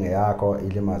ikenge yakho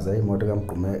ilimaze imoto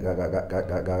kaMgqumen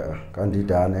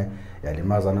kaNdidane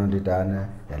yalimaza noNdidane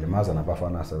yalimaza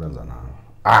nabafana asebenza nawo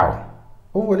awu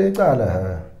uvule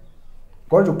icala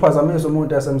konje ukuphazamisa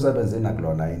umuntu esemsebenzini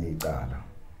akulona yini icala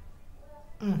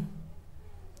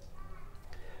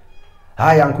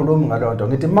hayi angikhulumi ngalonto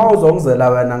ngithi mawuzongizela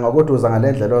wena ngokuthi uza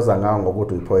ngalendlela oza ngayo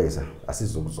ngokuthi uyiphoyisa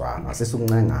asizukuzwana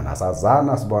asisukuncengana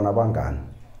asazana sibona abangani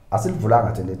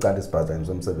asilivulanga thina icala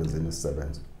isiphazamisa somsebenzini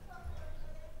isisebenza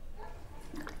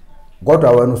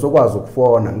kodwa wena usokwazi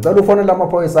ukufona ngicela ufonele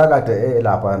amaphoyisa akade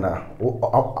lapha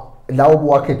la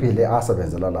ubuwakhiphile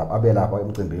asebenzela lapha abe lapha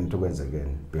emcimbini ukuthi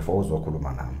kwenzekeni before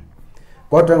uzokhuluma nami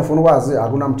kodwa ngifuna ukwazi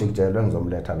akunamjikijelo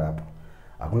engizomletha lapha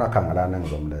akunakhangalana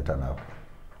engizomletha lapha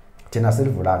thina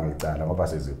silivulanga icala ngoba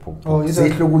siziphupho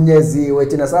sihlukunyeziwe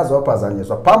thina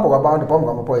sazophazanyiswa phambi kwabantu phambi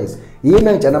kwamaphoyisa yini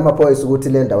engitshena amaphoyisa ukuthi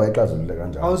le ndawo exazulule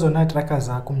kanjani awuzona trackers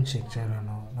zakho umjikijelo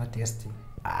no DST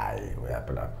hayi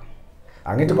uyaphela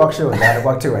angithi kwakushiwo njalo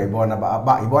kwakuthiwa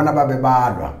ibona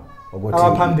babebalwa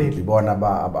ukuthi ibona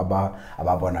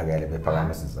ababonakele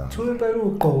bephakamisa izandla thula impela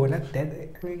uqola kudede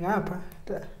ngapha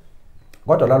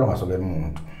kodwa lalo ngasokela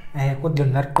umuntu kodwa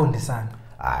ngaqondisana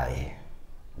hayi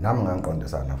nami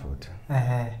ngangiqondisana futhi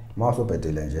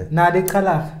mawusubhedile nje nali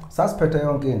icala sasiphethe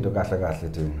yonke into kahle kahle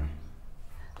thina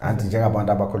anti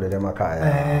njengabantu abakholele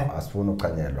emakhaya asifuna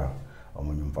ukuchanyelwa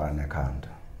omunye umfana ekhanda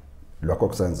lokho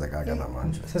kusenzeka ke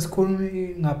namanje sesikhuluma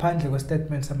ngaphandle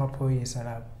kwestatement samaphoyisa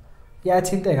lapho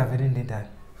yathinteka vele indindane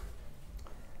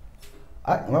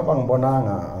ngoba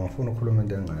ngibonanga angifuni ukukhuluma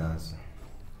into engingayazi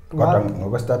kodwa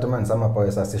ngokwestatement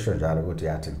samaphoyisa sisho njalo ukuthi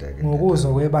yathinteka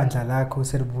ngokuzwa kwebandla lakho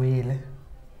selibuyile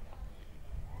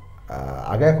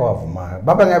akekho wavuma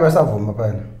baba ngeke besavuma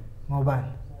phela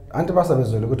ngobani anti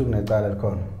basebezwele ukuthi kunecala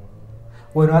likhona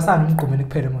wena wasana uMgqumeni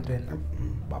kuphela emotweni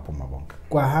baphuma bonke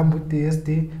kwahamba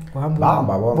uDSD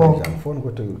bahamba bonke ngifuna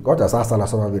ukuthi kodwa sasala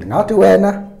sobabili ngathi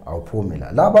wena awuphumi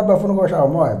la laba bafuna ukushaya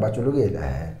umoya bajulukile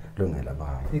lungela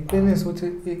bahamba iqiniso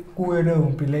ukuthi kuwe leyo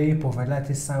mpilo iBhova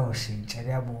lathi sawushintsha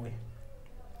liyabuya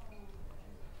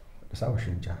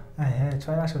sawushintsha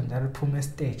tshwala njalo uphuma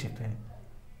estage phela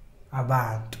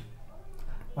abantu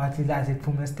wathi lathi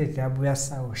uphuma estage yabuya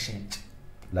sawushintsha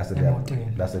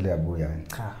lase liyabuya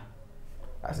cha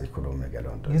asikhulume ke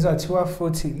lonto ngizothiwa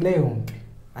futhi leyo mpi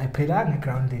ayiphelanga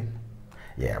egroundini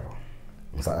yebo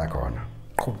ngisaya khona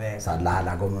qhubeka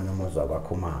salala komunye umuzwa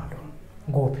kwakhumalo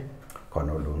ngophi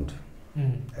khona uLundi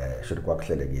shothi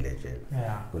kwakuhlelekile nje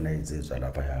kuneyinsizwa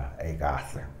lapha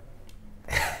ayikahle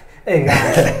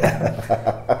kahle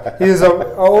izo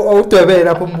awudwebele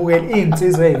lapho umbukeli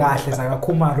insizwe ezikahle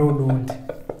zakakhumalo uLundi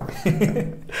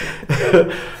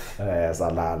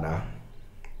salala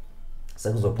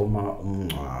sekuzophuma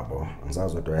umncwabo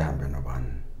ngisazi ukuthi ehambe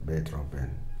nobani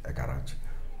bedropeni egarage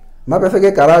mabefika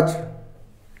egarage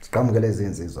siqhamukele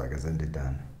izinsizwa ke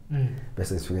zendidana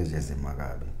bese sifike nje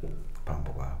ezimakabi phambi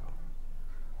kwabo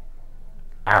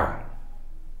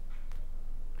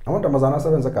amantombazana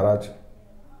asebenza egarage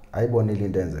ayibonile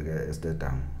into enzeke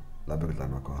estadium lapho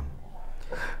kudlalwa khona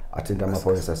athinta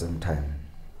amaphoyisa sometime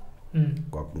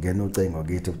ngena ucingo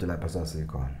kithi ukuthi lapha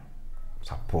sasikhona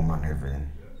saphuma ngeveni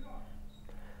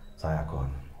saya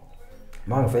khona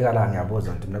mangifika la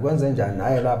ngiyabuza ukuthi nikwenze njani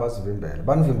naye lapha sivimbele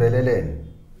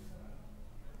banivimbeleleni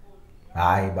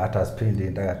hayi bathi asiphinde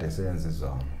into akade siyenza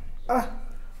izona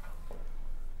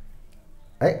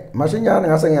mashinyane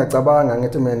ngase ngiyacabanga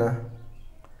ngithi mina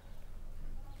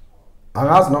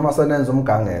angazi noma senenza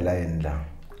umgangela yini la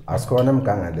asikhona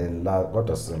emgangeleni la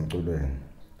kodwa sisemculweni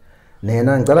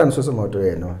nina ngicela nisuse imoto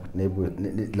yenu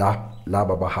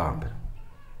laba bahambe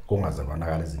kungaze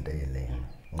konakala izinto eziningi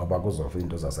ngoba kuzofa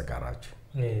into zasegarage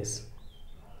yes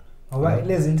ngoba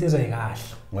lezi insizwa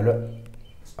ezikahle ngolo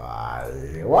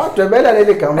wadwebela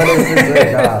leli gama lesizwe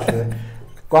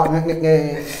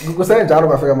kahle kusenjalo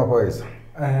bafika amaphoyisa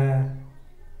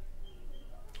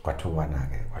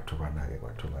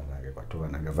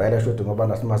kwathubana ke vele shothi ngoba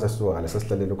nasimase sisuka ngale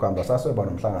sesihlelele ukuhamba sasweba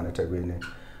nomhlangano eThekwini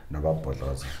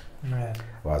nababhodloza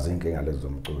wazi inkinga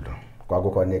lezomculo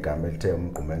kwakukhona igama elithe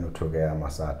uMgqumen uthuke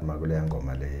amasat makule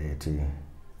ngoma lethi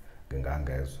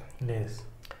ngingangezwe yes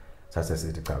sase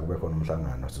sithi cha kube khona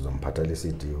umhlangano sizomphathela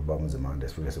iCD uba umzimande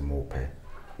sifike simuphe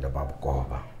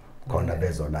nababgoba khona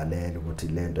bezolalela ukuthi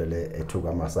lento le ethuka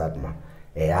amasatma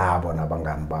eyabo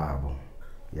nabangani babo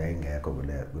yayingekho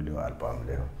kuleyo album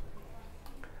leyo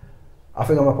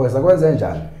afika amaphoyisa kwenze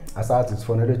njani asathi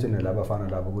sifonele thina labafana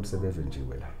labo ukuthi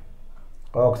sebevinjiwe la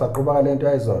kusaqhubeka lento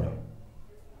yayizolo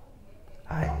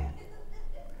hayi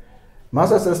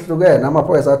Mase sesihlukene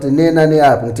amaphoyisa athi nina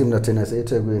niyapi ngithi mina thina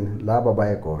seyiThekwini laba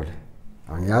bayegole.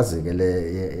 Angiyazi ke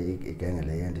le igenge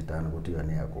le yendidana ukuthi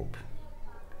yona iyakuphi.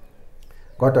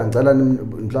 Kodwa ngicela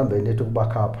mhlambe nithi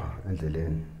kubakhapha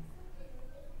endleleni.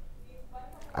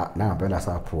 Nangaphela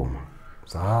saphuma.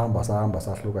 Sahamba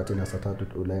sahluka thina sathatha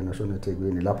ulayini oshona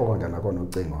eThekwini lapho kongena khona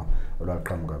ucingo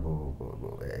olwaqhamuka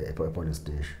epolice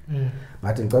station.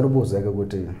 Ngathi ngicela ubuzeke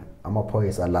ukuthi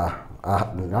amaphoyisa la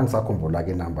ngangisakhumbula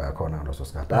ke inamba yakhona ngaloso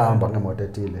sikhathi ahamba ngemoto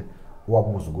ethile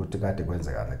wabuza ukuthi kade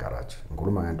kwenzekani egarage.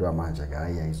 Ngikhuluma ngento yamanje ke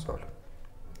hayi yayizolo.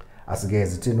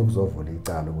 Asigeze thina ukuzovula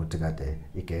icala ukuthi kade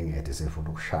igenge yethu sefuna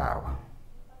ukushawa.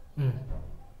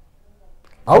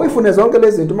 Awuyifune zonke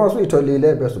lezi zinto uma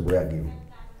usuyitholile bese ubuya kimi.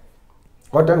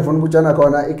 Kodwa ngifuna ukutshana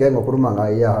khona igenge okhuluma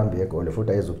ngayo iyahamba egole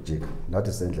futhi ayizokujika.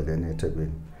 Nathi sendleleni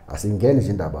eThekwini. Asingeni nje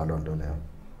indaba lonto leyo.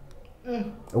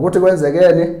 Ukuthi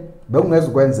kwenzekeni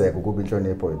bekungezikwenzeka ukuba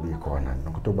inhlonipho ibikhona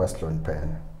nokuthi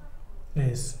ubasihloniphene.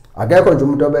 Yes. Akekho nje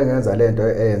umuntu obengenza lento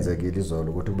eyenzekile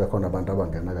izolo ukuthi kube khona abantu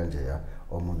abangena kanje ya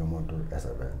omunye umuntu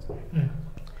esebenza.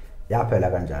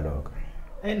 Yaphela kanjalo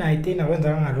ke. 19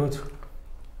 akwenza ngalutho.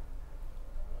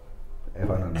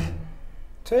 Efana na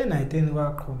 2019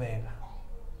 kwaqhubeka.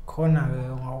 Khona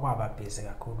ke ngokwaba busy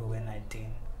kakhulu ke19.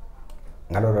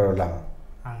 ngalolo la.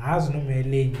 Angazi noma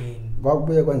elinye.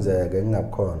 Kwakubuye kwenzeke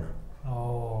ngingabukhona.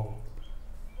 Oh.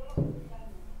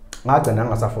 Ngagcina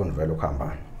ngasafuni vele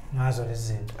ukuhamba. Ngazo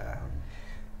lezi zinto.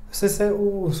 Sese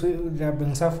lapha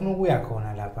ngisafuna ukuya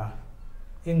khona lapha.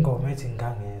 Ingoma ethi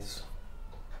ngangezwe.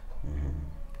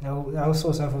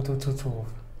 Awusosa futhi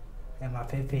uthuthuva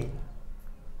emaphepheni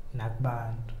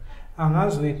nakubantu.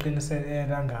 Angazi uyiqinisele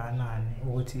kangakanani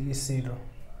ukuthi isilo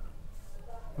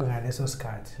ngaleso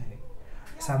sikhathi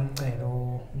samcela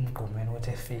uMgqumen ukuthi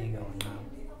efike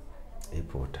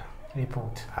iphutha.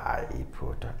 Hayi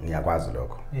iphutha. Ngiyakwazi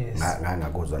lokho.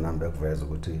 Ngangakuzwa nami bekuveza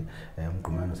ukuthi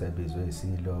uMgqumen usebizwe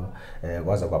isilo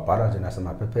kwaze kwabhalwa nje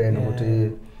nasemaphepheni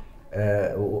ukuthi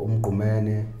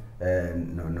uMgqumen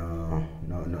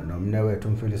nomne wethu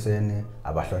umfiliseni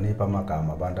abahlonipha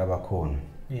amagama abantu abakhona.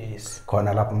 Yes.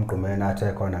 Khona lapho uMgqumen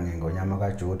athe khona ngengonyama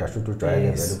kaJuda shuthi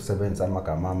ujwayele vele ukusebenzisa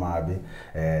amagama amabi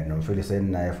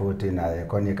nomfiliseni naye futhi naye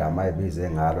khona igama ayibize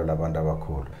ngalo labantu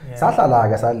abakhulu. Sahlala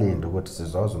ke salinda ukuthi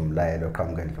sizoza umlayelo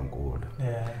oqhamuke endlunkulu.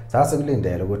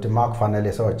 Sasikulindele ukuthi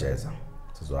makufanele sojeza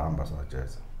sizohamba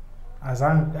sojeza.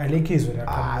 Azange alikhizwe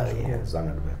laqhamuka. Azange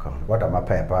libe khona. Kodwa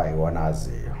amaphepha ayiwona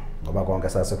aziyo. Ngoba konke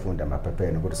sasekufunda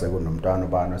emaphepheni ukuthi sekunomntwana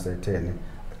ubani osetheni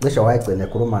cishe wayegcina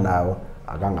ekhuluma nawo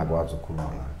akangakwazi ukukhuluma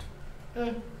nathi.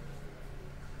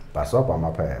 Basobha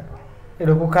amaphepha.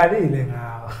 Elokukhalile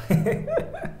ngawo.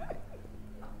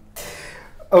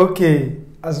 Okay,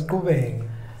 asiqhubeke.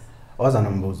 Waza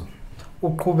nombuzo.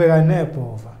 Uqhubeka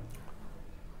neBhova.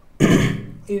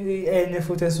 Enye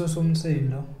futhi esusa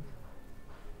umsindo.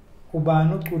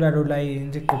 Ubani ucula lo layini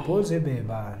nje igqobhoze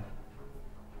bebani.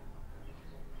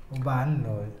 Ubani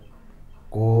loyo?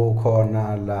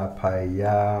 Kukhona lapha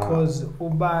ya because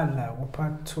ubala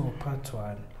upart 2 part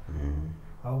 1.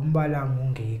 Awumbala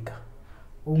ngungeka.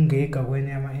 Ungeka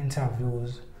kwenye ama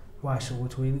interviews washo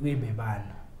ukuthi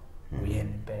uyibebana. Uyena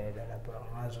impela lapha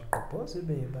ngazi uqhobhoze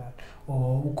bebani.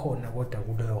 Ukhona kodwa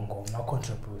kuleyo ngoma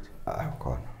contribute.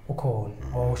 Ukhona.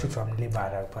 Usho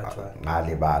wamlibala part 1.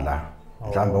 Ngalibala.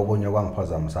 Mhlawumbe okunye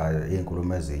kwangiphazamisayo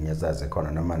izinkulumo ezinye ezazi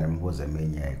khona noma nemibuzo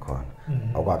eminye ayikhona.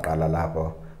 Okwaqala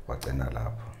lapho wagcina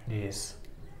lapho. Yes.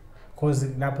 Because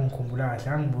lapho ngikhumbula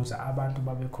kahle angibuza abantu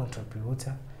babe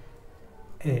contributor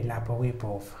lapha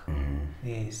kwiBhova.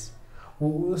 Yes.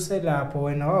 Uselapho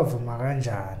wena wavuma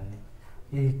kanjani?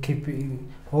 Keep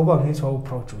ngoba ngithi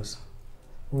wawu-producer.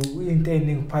 Into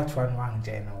eningi part 1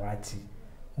 wangitshena wathi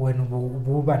wena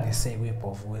ububa neseke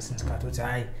kwiBhova kwesinye isikhathi uthi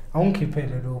hayi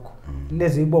awungikhiphele lokho.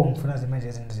 Lezi ibongo ngifuna zimenze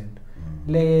izinto.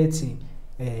 Lethi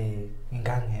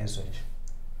ingangezwe nje.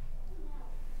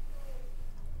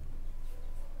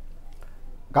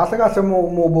 Kahle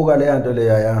umubuka le yanto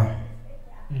leya ya.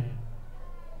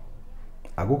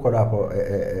 Akukho lapho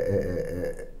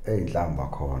einhlamba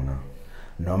khona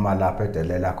noma lapho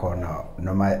edelela khona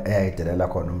noma eyayidelela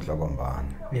khona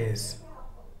umhlokombani. Yes.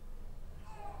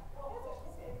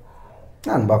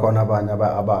 Nani bakhona abanye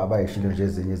abayishilo nje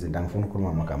ezinye izinto angifuni ukukhuluma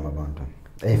amagama abantu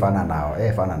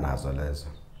efana nazo lezo.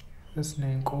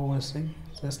 Sesinenkosi,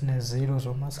 sesinezilo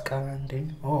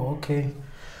zomaskandi. Oh okay.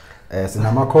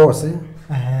 Sinamakhosi.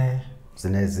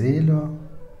 Sinezilo.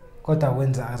 Kodwa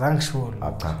wenza azangisho.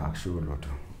 Cha akusho lutho.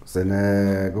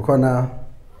 Kukhona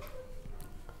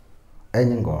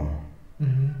enye ingoma.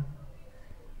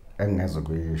 Engeze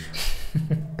kuyisho.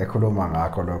 Ekhuluma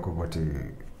ngakho lokho ukuthi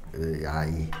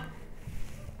hayi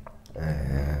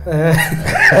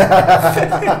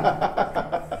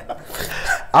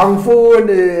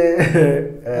Angifuni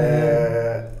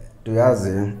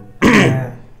duyazi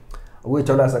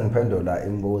ukuyithola sengiphendula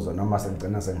imibuzo noma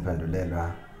sengicina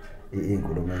sengiphendulelwa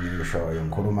inkulumo engishoyo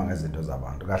ngikhuluma ngezinto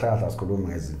zabantu kahle kahle sikhuluma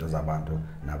ngezinto zabantu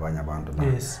nabanye abantu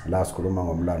la sikhuluma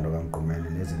ngomlando kaMgqumeni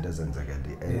nezinto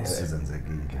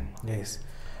ezenzekile yes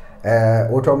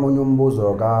uthi omunye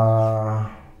umbuzo ka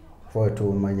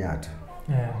Mfowethu Manyatha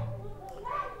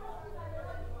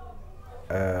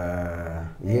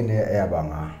yini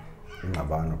eyabanga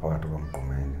ingxabano phakathi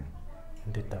koMgqumeni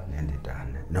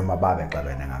nendidane noma babe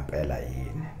xabene ngempela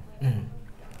yini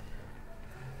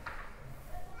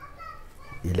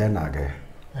ilena ke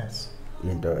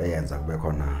into eyenza kube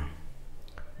khona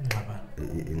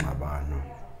ingxabano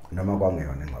noma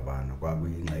kwangeyona ingxabano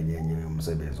kwakuyingxenye yenye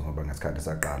umsebenzi ngoba ngesikhathi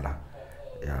saqala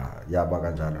yaba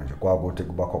kanjalo nje kwakuthi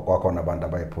kwakhona abantu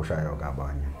abayiphushayo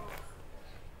kabanye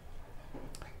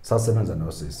sasebenza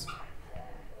nosisi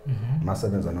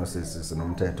masebenza nosisi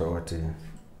sinomthetho othi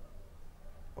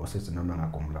osisi noma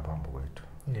ngagumula phambi kwethu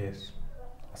yes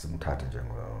asimthathe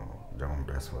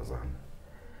njengomuntu wesifazane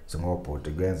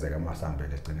singobhuti kuyenzeka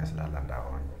amasambele egcine silala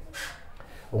ndawonye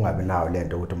ungabi nawo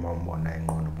lento ukuthi uma umbona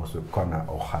ingqondo bose kukhona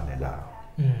ohalelayo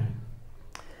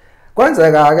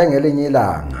kwenzeka ke ngelinye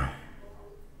ilanga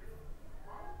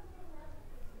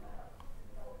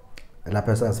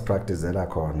lapha sasipracticela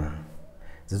khona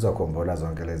zizokhombula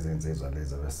zonke lezi insizwa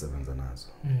lezi abasebenza nazo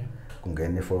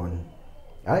kungena ifoni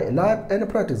hayi la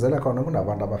enipracticela khona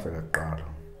kunabantu abafika kuqala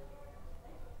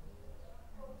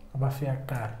abafika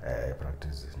kuqala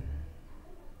practice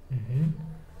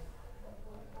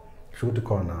shoot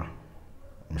khona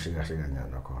umshika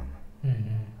nyana khona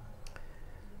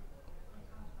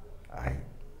hayi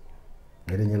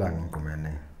ngelinye ilanga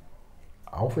Mgqumeni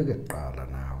awufike kuqala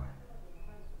nawe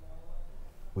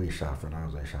uyishafa la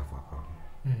uzoyishafa khona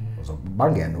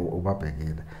uzobangena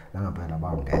ubabhekile la ngempela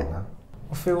bangena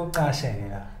ufike uqashe ke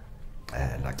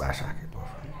la laqasha ke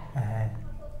Bhova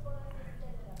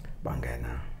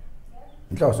bangena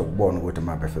inhloso ukubona ukuthi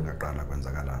mabe fika qala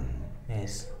kwenzakalani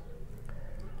yes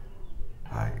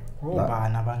hayi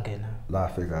ubani bangena la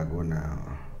fika kuna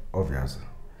obvious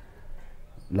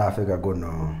la fika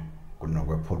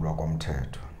kunokwephulwa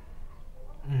komthetho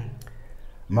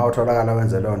mawutholakala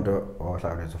wenze lonto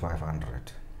ohlala lethu 500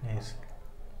 yes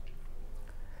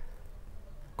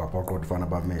kwaphoqa ukuthi fana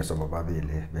bamise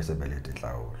bobabili bese belethe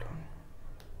inhlawulo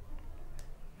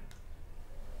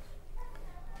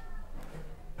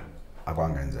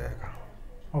akwangenzeka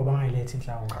obangayilethi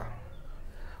inhlawulo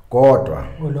kodwa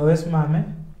ulo wesimame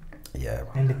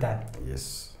yebo endidala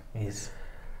yes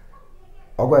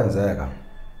okwenzeka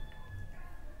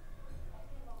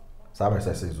sabe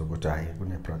sesizwe ukuthi hayi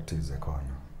kune practice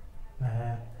ekhona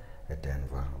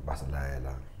eDenver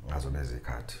basalayela ngazo lezi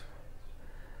ikhathi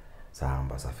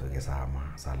sahamba safike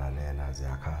salalela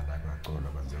ziyakhala kwacula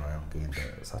kwenziwa yonke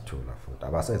into sathula futhi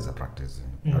abasenze practice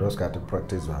ngalosikhathi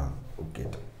practice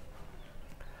ugida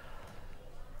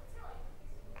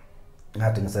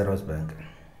ngathi ngise Rosebank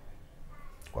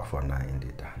kwafona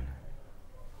indidana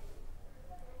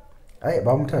hayi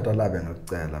bamthatha la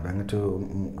bengakucela bengithi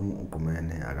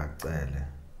uMgqumeni akakucele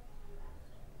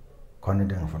khona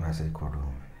into engifuna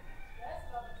siyikhulume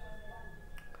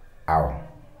awu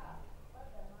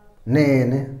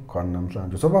nene khona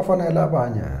namhlanje sobafonela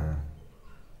abanye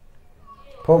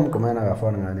pho Mgqumeni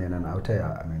akafona nganena na uthe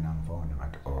mina ngifona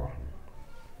ngathi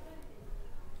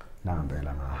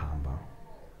nambela ngahamba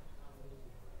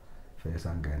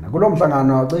fesa ngena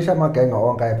kulomhlangano cisha amagenge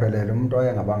onke ayiphelele umuntu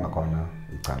oyengabanga khona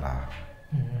icala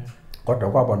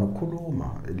kodwa kwaba nokukhuluma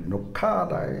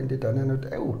nokukhala endidaneni uthi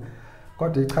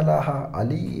kodwa icala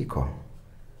alikho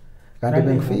kanti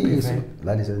bengifisa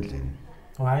lalisendlini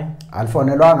why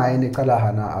alifonelwanga yini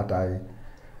icala na atayi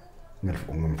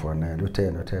ngimfonela uthe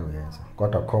uyenza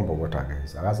kodwa kukhomba ukuthi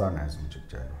akezi akazange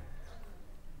azimjikjelo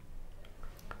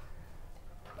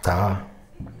cha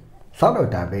hlalo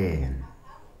dabeni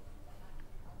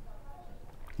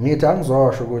ngithi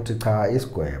angizosho ukuthi cha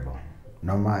isigwebo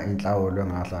noma inhlawulo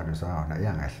engahlaliswa yona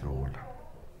iyangahlula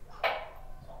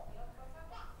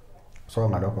so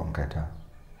ngalokho ngikhetha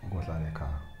ukuhlala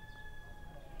ekhaya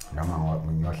noma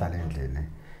ngiyohlala endlini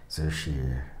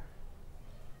seshiye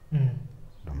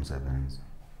lo msebenzi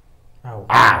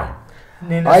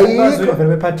nina sizwe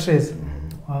vele bePatrice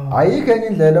ayikho enye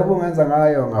indlela obungenza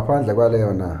ngayo ngaphandle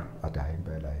kwaleyo na athi hayi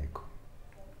impela ayikho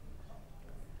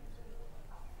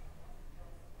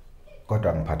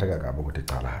kodwa ngiphatheka kabi ukuthi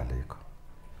icala halikho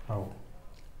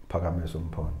phakamisa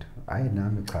umphondo hayi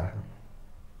nami cha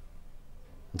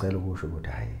ngicela ukusho ukuthi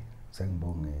hayi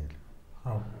sengibongile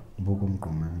buku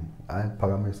Mgqumen hayi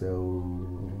phakamise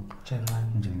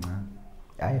Njenqani.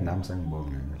 hayi nami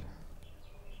sengibongile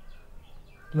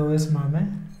Lo wesimame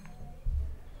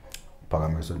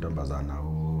phakamise intombazana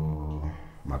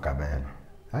uMagabela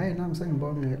hayi nami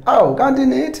sengibongile awu kanti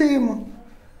ni team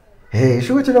hey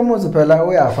sho ukuthi lo muzi phela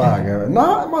uyafaka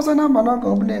na masanamba nonke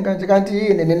ngobuningi kanje kanti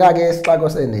yini nina ke isixako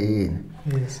sene yini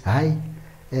yes hayi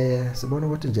sibona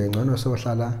ukuthi nje ngcono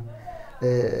sohlala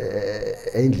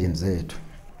endlini zethu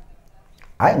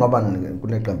hayi ngoba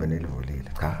kuneqembe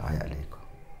nelivulile cha ayalikho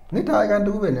ngithi hayi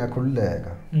kanti kube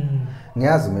niyakhululeka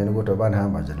ngiyazi mina ukuthi abani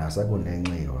hamba nje la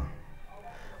sekunenxiwa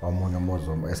omunye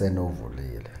umuzo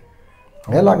esenovulile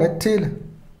ngela ngekuthile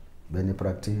beni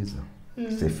practice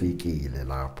sifikile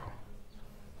lapho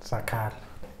sakhala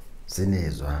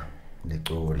sinizwa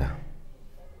nicula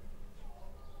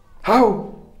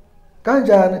hawu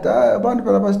kanjani abantu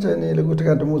phela basitshenile ukuthi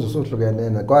kanti umuzi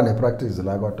usuhlukenene kwane practice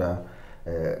la kodwa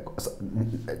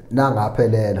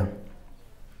nangaphelela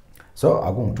so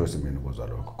akungithosi mina ukuzwa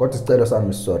lokho kodwa isicelo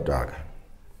sami sisodwa ke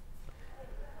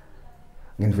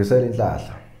nginivisela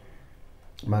inhlahla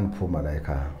maniphuma la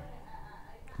ekhaya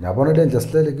niyabona le ndle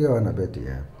sihlele kuyona bethi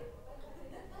yebo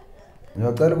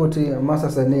ngiyocela ukuthi mase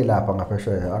senilapha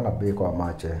ngaphesheya angabikho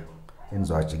amatshe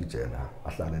inizwajikijela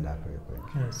ahlale lapha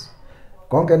ekhaya yes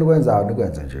konke nikwenzayo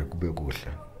nikwenze nje kube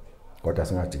kuhle kodwa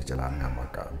singajikijelani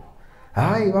ngamagama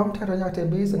hayi bamthatha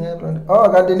nyathembisa ngempela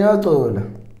kanti niyacula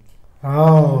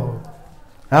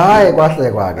hayi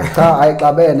kwahle kwake cha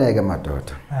ayixabene ke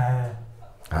madoda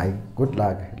hayi good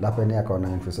luck lapha niyakhona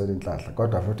ngifisela inhlahla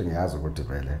kodwa futhi ngiyazi ukuthi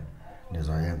vele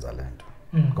nizoyenza lento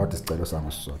kodwa isicelo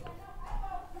sami sisodwa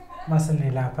mase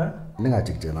nilapha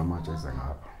ningajikijela amatshe eze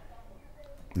ngapha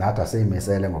nathi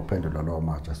asiyimisele ngokuphendula lo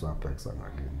matshe siwabhekisa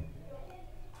ngakini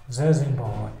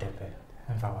zezimbode phela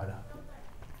emva kwala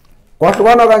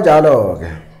kwahlukana kanjalo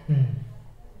ke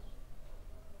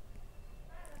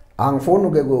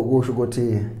angifuni ke kusho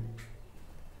ukuthi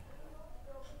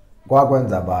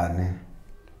kwakwenza bani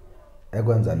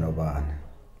ekwenza nobani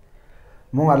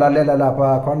mungalalela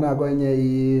lapha khona kwenye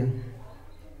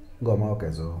ingoma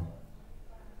ogezo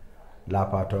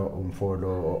lapha tho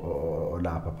umfolo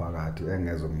lapha phakathi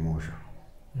engeze ukumusha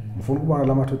ngifuna ukubona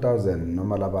lama 2000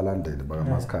 noma labalandeli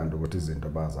bakaMasikhanda ukuthi izinto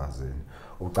bazazini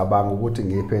ucabanga ukuthi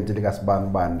ngiyiphenti lika sibani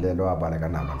bani lelo wabaleka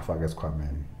namba lifaka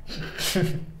esikhwameni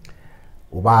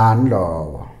ubani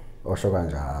lo osho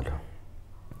kanjalo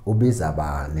ubiza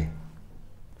bani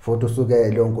futhi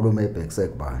usuke le nkulumo ebhekise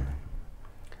kubani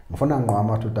ngifuna ngqo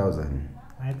ama 2000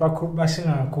 hayi bakhulu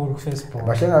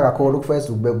bashinga kakhulu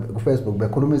ku Facebook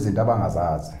bekhuluma izinto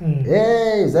abangazazi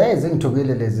hey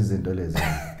zayizingithukile lezi zinto lezi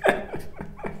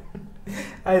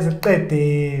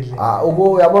ayiziqedile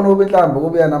uyabona ube inhlambi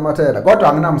kubuya namathela kodwa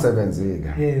anginamsebenzi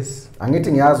ke yes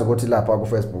angithi ngiyazi ukuthi lapha ku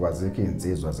Facebook azikho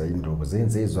insizwa zeyindlovu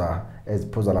zinsizwa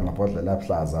eziphuza lamabhodlela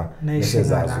aplaza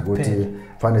esezazi ukuthi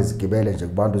fanele zigibele nje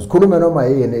kubantu zikhulume noma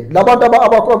yini labantu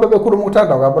abakhobe bekhuluma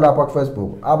ukuthanda kwabo lapha ku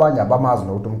Facebook abanye abamazi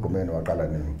nokuthi uMgqumen waqala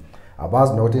nini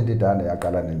abazi nokuthi indidane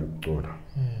yaqala nini ukucula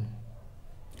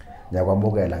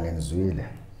ngiyakwamukela ngenzwile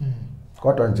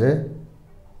kodwa nje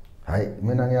hayi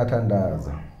mina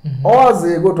ngiyathandaza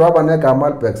owazi ukuthi waba negama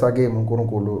libhekisa kimi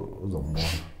uNkulunkulu uzombona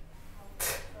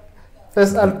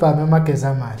first album amageza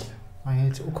amahle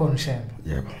angithi ukhona shemba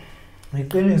yebo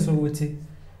ngiqinisa ukuthi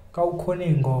ka ukhona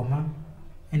ingoma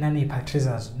enani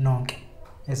iphathizas nonke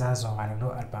ezazwakala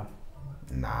lo album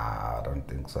nah I don't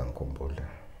think so ngikhumbule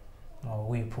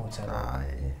uyiphutha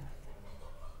hayi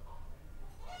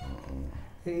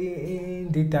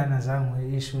indidana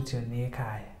zangu ishuthi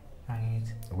nekhaya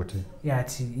angithi ukuthi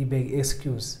yathi ibeke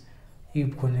excuse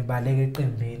ikhona ibaleke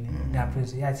eqembeni lapho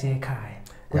yathi ekhaya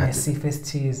kunesifo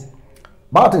esithize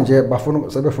bathi nje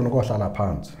sebefuna ukuhlala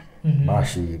phansi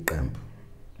bashiya iqembu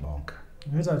bonke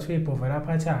ngizothi iBhova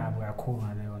lapha thabo kakhulu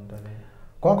ngaleyo nto leyo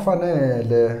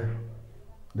kwakufanele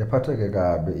lephatheke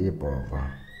kabi iBhova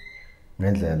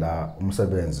ngendlela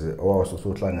umsebenzi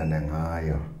owawusuhlangene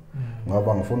ngayo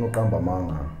ngoba ngifuna uqamba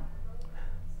manga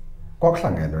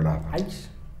kwakuhlangenwe lapha hayi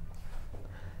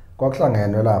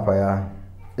kwakuhlangenwe lapha ya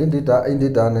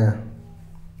indidane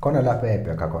khona lapha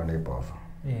ebheka khona iBhova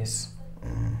yes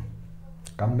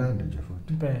kamnandi nje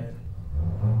futhi impela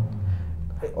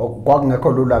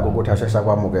kwakungekho lula ukuthi ashesha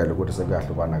kwamukela ukuthi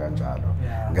sekuyahlukana kanjalo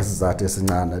ngesizathu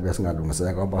esincane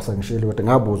besingalungiseka ngoba sengishilo ukuthi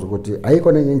ngabuza ukuthi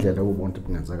ayikho nenye indlela ubuntu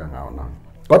bungenzeka ngawo na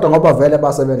kodwa ngoba vele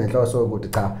basebenenhloso ukuthi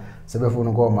cha sebefuna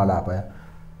ukoma lapha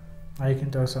ayikho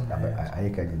into osongayo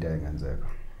ayikho into engenzeka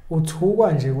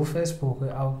uthukwa nje ku Facebook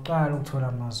awuqala ukuthola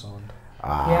amazondo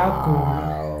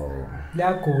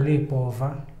yagula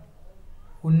iBhova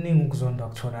uningi ukuzonda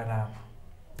ukuthola lapho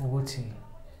ukuthi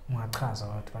ungachaza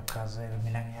wathi bachazele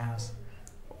mina ngiyazi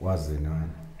wazini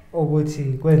wena ukuthi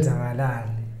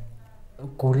kwenzakalani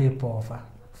ugula iBhova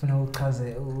ufuna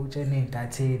uchaze utshene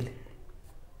intatheli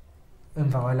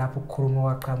emva kwalapho ukukhuluma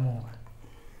kwaqhamuka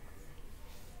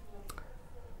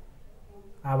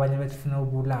abanye bethi ufuna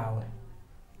ubulawe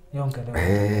yonke leyo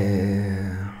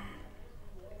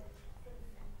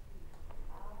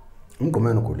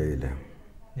Mgqumen ugulile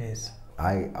yes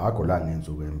hayi agulanga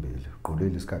insuku embili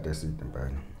ugulile isikhathi eside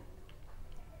impela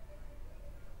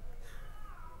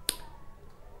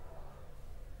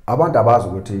abantu abazi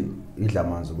ukuthi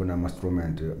idlamanzi kunama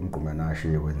instrument Mgqumen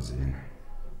ashiye wenzini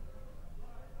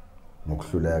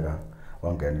ngokuhluleka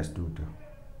wangena e-studio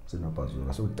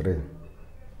sinobhazuka so 3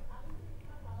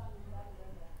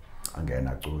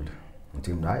 angena acule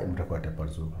ngithi hayi umrecord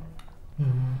ebhazuka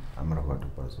amrecord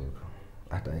ebhazuka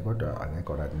athi kodwa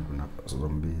akekho la ngina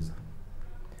sizombiza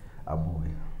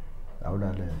abuye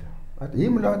awulalela athi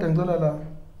yimi la ngicela la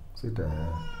sithi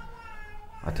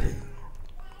athi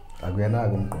akuyena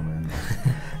uMgqumen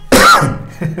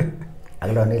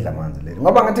akulona idlamanzi leli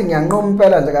ngoba ngathi ngiyanqoma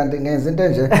impela nje kanti ngenza into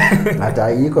nje ngathi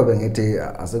ayikho bengithi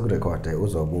asekurecord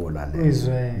uzobula le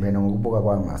mina ngokubuka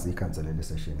kwami asikhanselele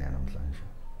session yanamhlanje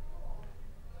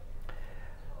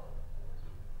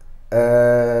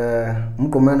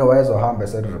Mgqumen wayezohamba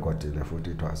eserecordile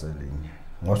futhi ithwase linye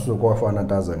ngosuku ofana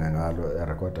ntaze ngalo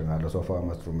erecord ngalo sofa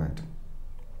ama instrument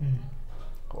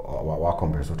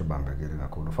wakhombisa ukuthi ubambekile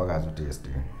kakhulu ufakazi uDSD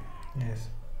yes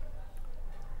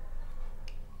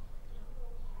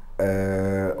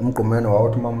Mgqumen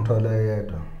wawuthi mamthole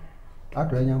yedwa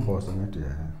athi wenyamboso ngithi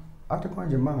athi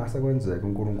manje mangase kwenzeka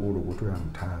uNkulunkulu ukuthi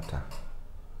uyangithatha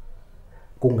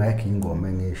kungekho ingoma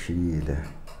engishiyile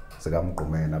sika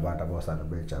Mgqumen abantu abosana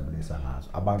bejabulisa ngazo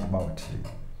abantu bawuthi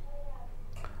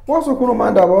wasukhuluma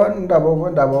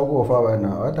indaba okufa wena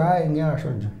wathi hayi ngiyasho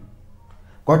nje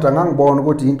kodwa ngangibona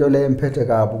ukuthi into le emphethe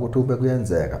kabi ukuthi ube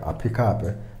kuyenzeka apick up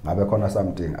ngabe khona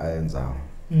something ayenzayo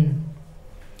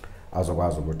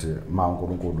azokwazi ukuthi ma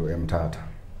uNkulunkulu emthatha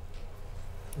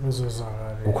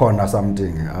uzozakala kukhona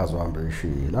something azohamba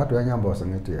ishiyile athi wenyamboso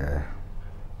ngithi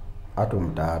athi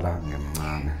umdala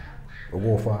ngemncane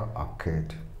ukufa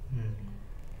akukhethi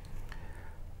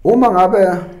uma ngabe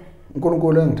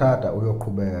uNkulunkulu engithatha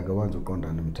uyoqhubeka wenza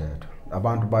uqondana imithetho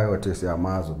abantu bayothi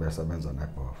siyamazi besebenza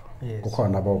neBhova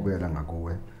kukhona abawubuyela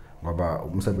ngakuwe ngoba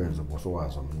umsebenzi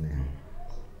ubusuwazi omningi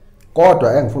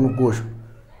kodwa engifuna ukusho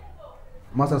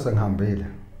mase sengihambile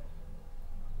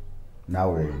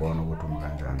nawe uyibona ukuthi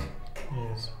kanjani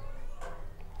yes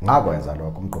ngakwenza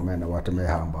lokho Mgqumen wathi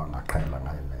mehamba ngaqhela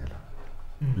ngayimela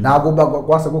nakuba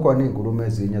kwase kukhona izinkulumo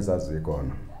ezinye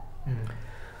ezazikhona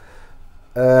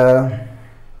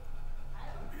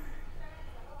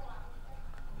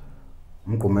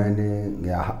Mgqumen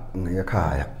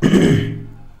ngiyakhaya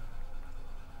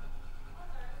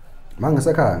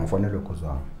mangisekhaya ngifonela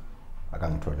uKhuzani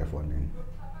akangithole efonini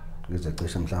ngize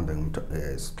cishe mhlambe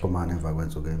sixhumana emva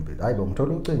kwensuku embili hayi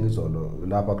ngithola ucingo izolo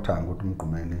lapha kuthanga ukuthi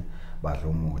Mgqumen badla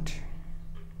umuthi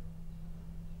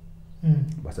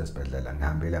basesibhedlela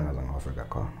ngihambile ngaze ngafika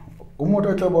khona umuthi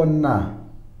ohloboni na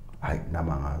hayi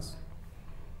nama ngazi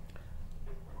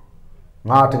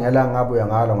ngathi ngela ngabuya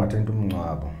ngalo ngathi into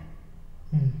umncwabo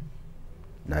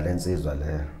nalensizwa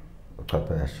le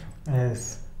uchwepheshe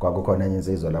yes kwakukhona enye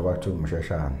insizwa labathi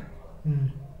umsheshana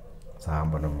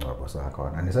sahamba nomncwabo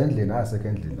sakhona anisendlini asekho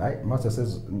endlini hayi mase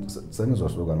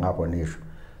senizosuka ngapho nisho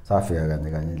safika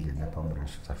kanye endlini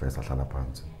ePambrish safika sahlala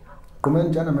phansi Mgqumen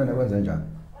njana mina kwenze njani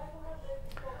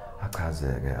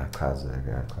achazeke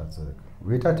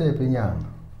uyithathe ephi inyanga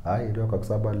hayi lokho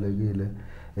akusabalekile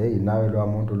hey nawe lo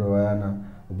muntu lo wayana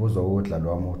ubuzowudla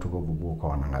lo muntu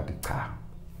kobubukhona ngathi cha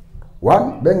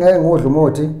one bengeke ngodla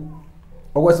umuthi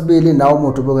okwesibili nawo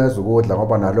umuntu ubungeza ukudla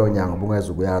ngoba nalo nyanga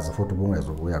ubungeza ukuyazi futhi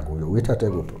ubungeza ukuya kuyo uyithathe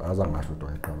kuphi azangasho ukuthi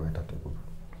wayiqaba uyithathe kuphi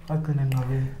agcina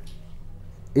enqabeni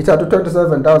ithatha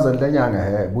 27000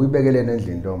 lenyanga buyibekele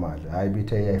endlini lo mali hayi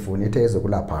bithe yayifuna ithe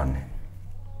ezokulaphana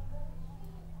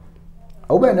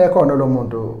awube nekhono lo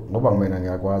muntu ngoba mina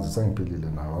ngiyakwazi sengiphilile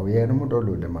nawe uyena umuntu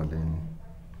olule emalini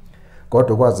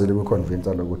kodwa kwazile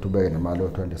ukuconvince lokuthi ubeke nemali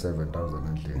o27000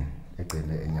 endlini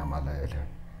egcine enyamalele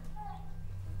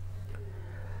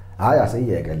hayi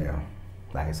asiyeke leyo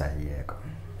la isayiyeka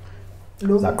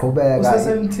saqhubeka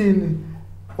usesemthini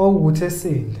okuthi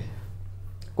esinde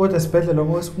kodwa sibhedlela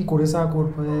ngoba uMgqumen sakho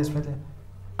esibhedlela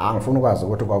angifuna ukwazi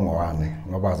ukuthi kwangowani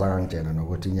ngoba azange ngitshena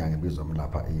nokuthi inyanga ibizwa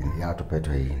umlapha yini yathi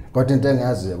uphethwe yini kodwa into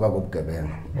engiyaziyo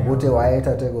kwakubugebengu ukuthi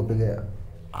wayethathe kuphi ke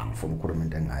angifuna ukukhuluma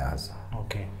into engayazi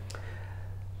okay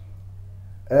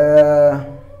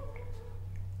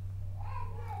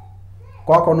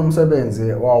kwakhona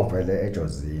umsebenzi wawuvele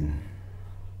ejozini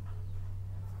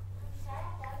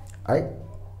hayi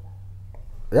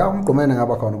ya uMgqumeni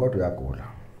ngaba khona kodwa uyagula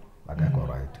akekho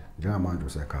right njengamanje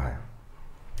usekhaya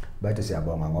bathi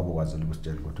siyabonga ngoba ukwazile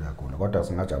ukusitshela ukuthi uyagula kodwa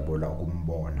singajabula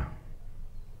ukumbona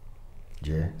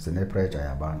nje sine pressure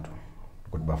yabantu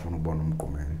ukuthi bafuna ukubona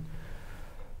uMgqumeni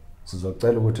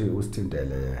sizocela ukuthi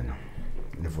usithintele yena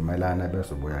nivumelana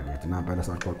bese ubuya kithi nampela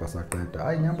saxoxa saqeda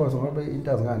hayi nyambozo ngoba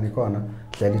into azingani khona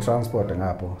hlela itransport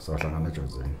ngapho sohlangana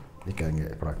ejozini igenge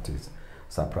practice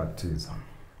sa practice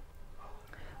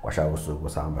kwasha usuku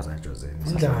sahamba sajozini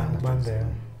njani bandela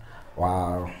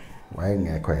wow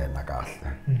wayengekho yena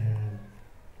kahle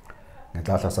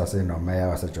ngehlahla sasinomeya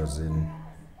wasejozini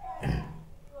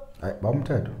hayi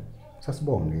bamthetho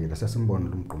sasibongile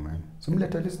sesimbonile uMgqumeni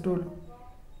simlethele isitulo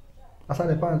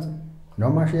ahlale phansi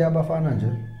noma shiya abafana nje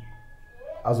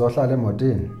azohlala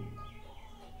emotini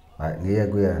hayi ngiye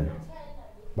kuyena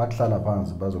bahlala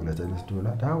phansi bazokulethela isitulo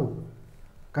athi hawu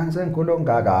kanti sengikhulu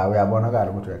ongaka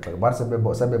uyabonakala ukuthi uyaxeka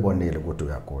bathi sebebonile ukuthi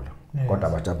uyagula kodwa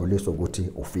bajabulisa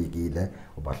ukuthi ufikile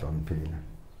ubahloniphile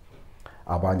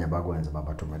abanye bakwenza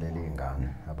babathumelela izingane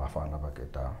abafana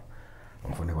bageda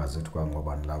ngifuna kwazi ukuthi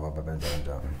kwangobani laba babenza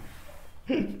kanjani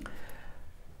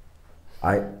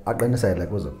hayi aqinisele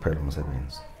kuze kuphela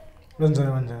umsebenzi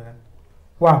Lenzani kanjani?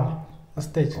 Wami,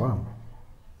 stage. Wami.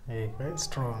 Hey, very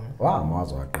strong. Wami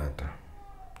wazwaqeda.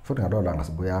 Futhi ngalola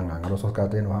ngasibuyanga ngaloso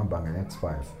sikhatheni uhamba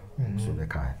ngeX5 usuke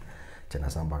ekhaya. Thina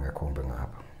sihamba ngekhombe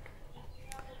ngapha.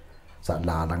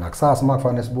 Salala ngakusasa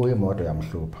makufanele sibuye imoto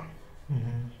yamhlupha.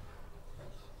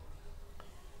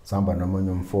 Sihamba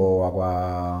nomunye umfo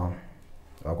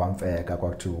wakwamfeka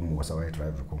kwakuthiwa umusa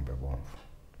wayedrive ikhombe bomvu.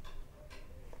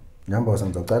 Nyamboza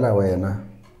ngizocela wena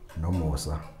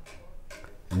nomusa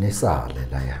nisale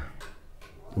la ya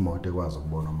imoto ekwazi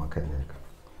ukubona umakhenika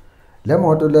le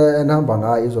moto le enihamba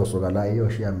ngayo izosuka la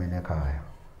iyoshiya mina ekhaya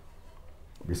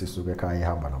bese isuka ekhaya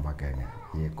ihamba namagenge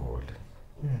yegoli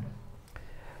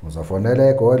ngizofonela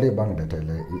egoli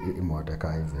bangilethele imoto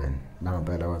ekhaya iveni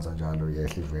nangempela wenza njalo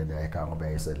yehla iveni ekhaya ngoba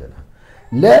yayiselela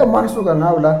le manisuka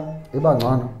ngawo la iba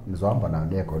ngcono nizohamba nayo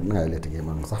negoli ningayilethi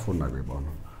ngema ngisafuna ukuyibona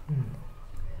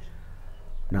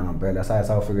nangempela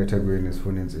sayafika eThekwini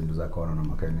sifuna insimbi zakhona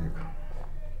nomakhenika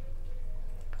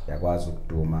yakwazi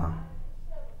ukuduma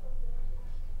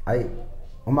ayi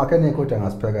umakhenika uthi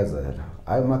angasiphekezela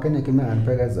ayi umakhenika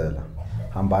imenganiphekezela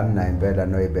hambani naye impela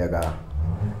noyibeka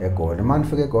egoli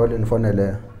manifika egoli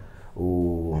nifonele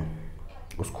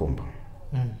usikhumba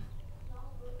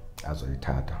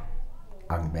azoyithatha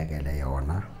angibekele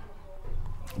yona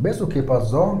bese ukhipha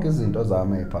zonke izinto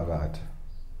zami eziphakathi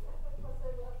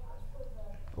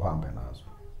uhambe nazo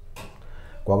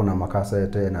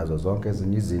kwakunamakhasete nazo zonke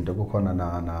ezinye izinto kukhona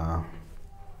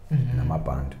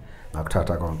namabhandi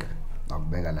ngakuthatha konke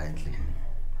ngakubeka la endlini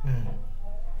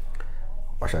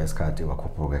washa isikhathi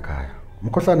wakhuphuka ekhaya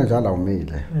umkhohlane njalo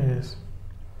awumile Yes.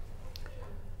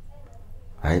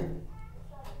 hayi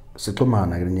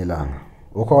sixhumana ngelinye ilanga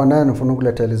ukhona yena ufuna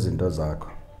ukulethela izinto zakho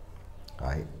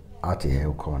hayi athi he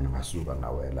ukhona ngasuka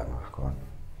ngawela ngakhona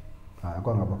hayi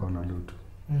kwangaba khona lutho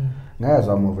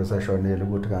ngezwe movie seshonile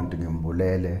ukuthi kanti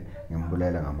ngimbulele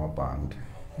ngamabhandi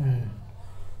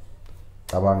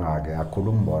cabanga-ke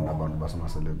akhuluma umbona abantu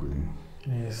basemaselekweni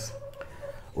Yes.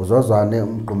 uzozwane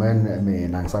uMgqumeni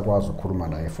mina ngisakwazi ukukhuluma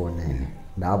naye efonini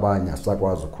nabanye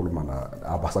asakwazi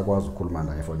abasakwazi ukukhuluma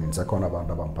naye efonini sekhona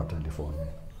abantu abangiphathela ifoni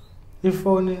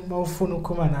Ifoni mawufuna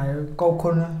ukukhuluma nayo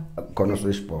khona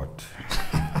switchboard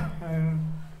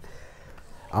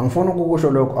angifuna ukusho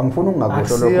lokho angifuna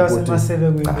ungakusho lokho ukuthi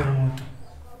asimaselekweni umuntu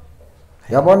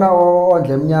yabona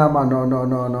ondle emnyama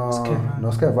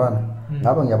no Skevana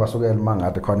ngabe ngiyabasukela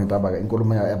mangathi khona into abake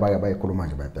inkulumo abake bayikhuluma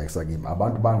nje bayibhekisa kimi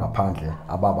abantu bangaphandle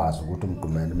ababazi ukuthi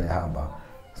uMgqumeni mehamba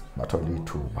bathola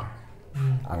ithuba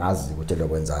angazi ukuthi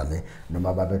lokwenzane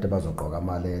noma babethe bazogqoka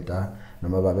amaleta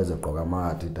noma babezoqoka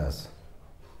ama-Adidas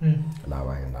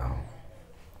lawa yenawo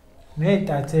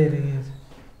ney'tatheli ngithi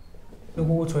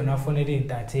lokuthi wena afonele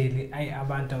iy'ntatheli ayi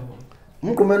abantu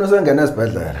uMgqumeni usengena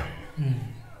esibhedlela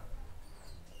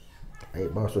hayi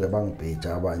basuke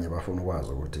bangibhija abanye bafuna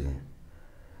ukwazi ukuthi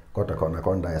kodwa khona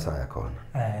konda esaya khona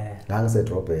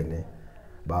ngangisedrobheni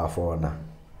bafona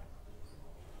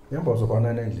yambozo khona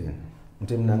endlini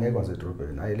ngithi mina ngeke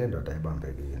kwasedrobheni hayi le ndoda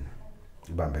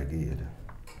ibambekile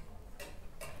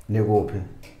nikuphi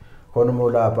khona umuntu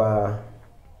lapha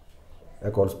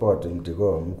eGold Sport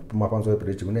ngidiko ukuphuma phansi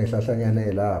kwebridge kunezihlahlanyana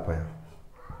ezilapha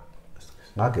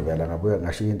ngagibela ngabuya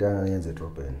ngashiya into engangenza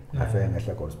edrobheni ngafika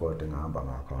ngehla Gold Sport ngahamba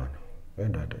ngakhona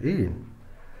wendoda yini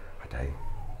hayi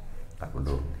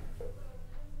akulungi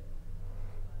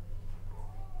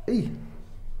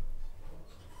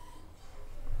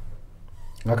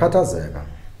ngakhathazeka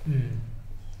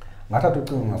ngathatha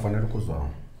ucingo ngafanele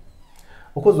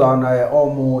uKhuzani naye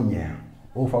omunye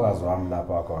ufakazi wami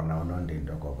lapha khona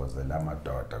uNondindo ogobozela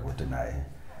amadoda ukuthi naye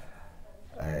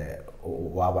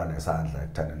waba nesandla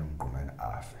ekuthandeni uMgqumen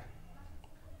afe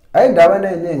ayindaweni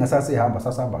eningi sasihamba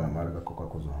ngemali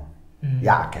kaKhuzani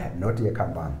yakhe not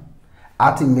yecompany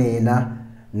athi mina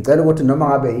ngicela ukuthi noma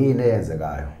ngabe yini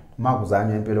eyenzekayo uma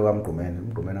kuzanywa impilo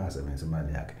kaMgqumen angasebenzisa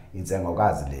imali yakhe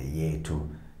insengokazi le yethu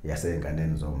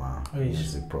yasenganeni zoma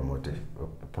music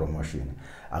promotion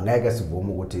angeke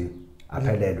sivume ukuthi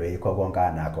aphelelwe yikho konke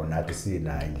anakho nathi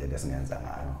sina indlela esingenza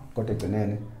ngayo kodwa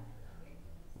egcineni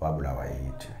wabulawa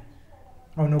yithi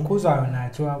awunokhuzayo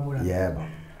nathi wabula yebo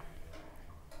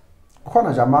khona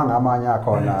nje amanye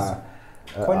akhona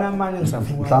khona amanye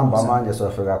ngisafuna mhlawumbe amanye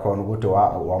sofika khona ukuthi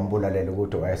wambulalela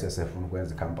ukuthi wayesesefuna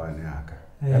ukwenza ikhampani yakhe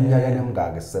eminyakeni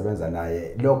emingaki sisebenza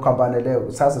naye lo company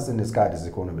leyo sase sinesikhathi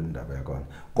sikhona belindaba yakona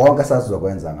konke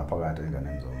sasizokwenza ngaphakathi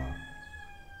enganeni zoma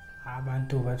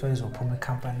abantu bathi bazophuma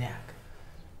ikhampani yakhe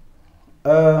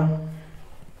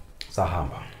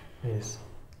sahamba yes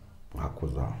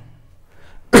ngakuzwa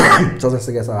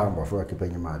sike sahamba futhi akhiphe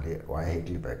imali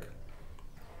wayeHeckleback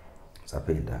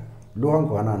saphinda lo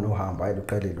hangwana nohamba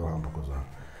ayiluqelile uhamba kuzwa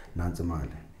nansi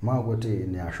imali makuthi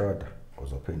niyashoda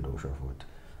uzophinda usho futhi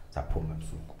saphuma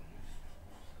ebusuku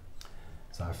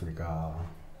safika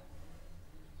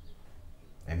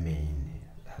emini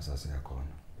la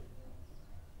siyakhona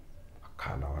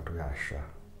akhala wathi uyasha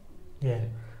yeah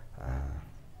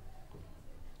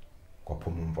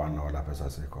kwaphuma umfana walapha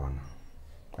sasikhona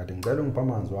athi ngicela ungipha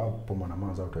amanzi waphuma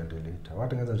namanzi awu20 liter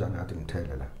wathi ngenza njani ngathi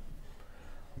ngithele la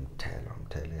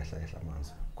umthele ehla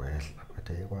amanzi kwehla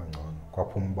bathe kwangcono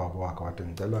kwaphuma ubaba wakhe wathi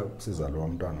ngicela ukusiza lo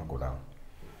mntwana ogulayo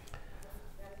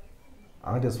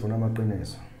ade sifuna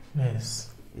amaqiniso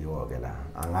yes yiwo ke la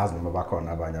angazi noma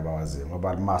bakhona abanye abawaziyo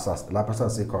ngoba masa lapha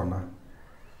sasikhona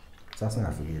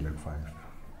sasingafikile ku5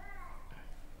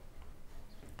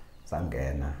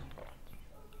 sangena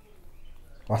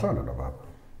wahlala lo baba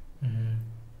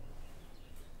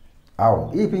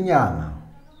awu iphi inyanga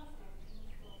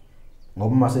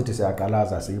ngoba masithi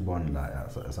siyaqalaza siyibona la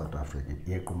eSouth Africa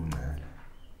yequmncele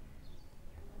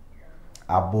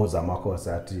abuza amakhosi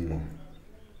athi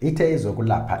ithe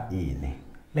izokulapha ini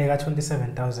lega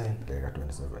 27000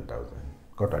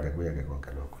 kodwa ke kuyeke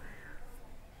konke lokho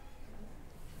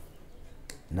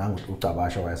nangu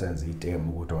ucabasha wayesenza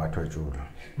itemu ukuthi wathwetshulwa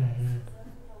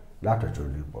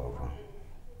lathwetshulwa iBhova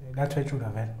lathwetshulwa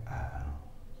vele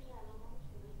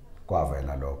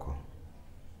kwavela lokho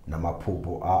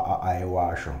namaphupho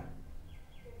ayewasho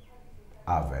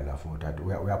avela futhi athi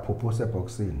uyaphupha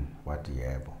useboxini wathi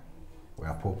yebo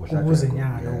uyaphupha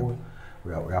uhlajwe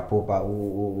uyaphupha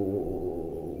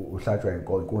uhlatshwa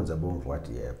inkonzo ebomvu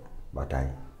wathi yebo bathi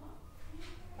hayi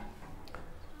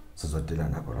sizodila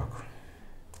nabo lokho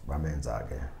bamenza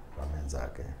ke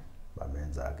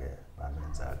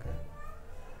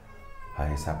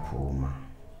hayi saphuma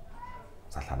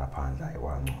sahlala phandle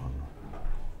ayiwangcono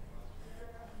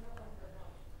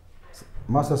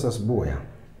mase sesibuya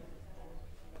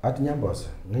athi Nyambosa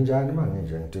nginjani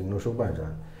manginje ngithi ngisho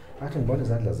kanjani athi ngibona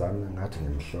izandla zami ngathi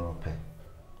ngimhlophe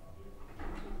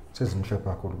sezimhlophe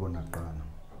kakhulu kunaqala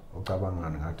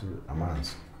ucabangana ngathi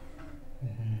amanzi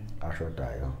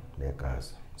ashodayo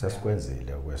negazi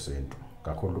sesikwenzile okwesintu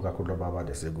kakhulu baba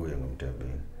lesekuye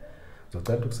ngomthembeni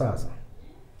uzocela ukusaza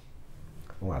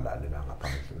ungalali la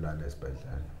ngaphandle ulale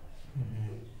esibhedlela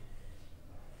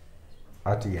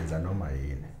athi yenza noma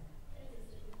yini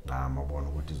nami ubona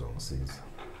ukuthi izongisiza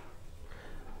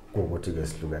ukuthi ke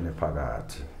sihlukene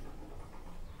phakathi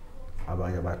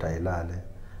abanye bathi ayilale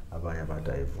abanye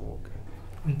bathi ayivuke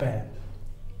impela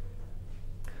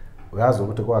uyazi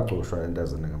ukuthi kwacushwa into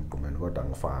ezinenge Mgqumen kodwa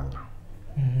ngifanga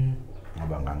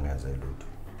ngoba ngangenze lutho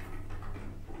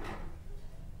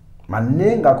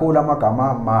maningi kakhulu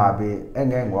amagama amabi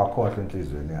engeke ngiwakhohle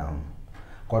enhlizweni yami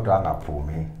kodwa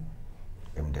angaphumi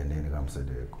emndenini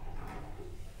kaMseleko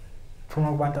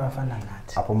phuma kubantu abafana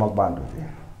nathi aphuma kubantu nje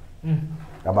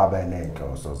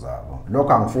ababenenhloso zabo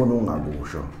lokho angifuni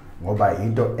ungakusho ngoba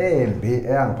into embi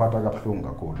eyangiphatha kabuhlungu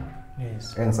kakhulu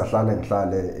yes engisahlale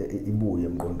ngihlale ibuye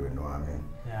emqondweni wami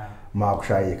yeah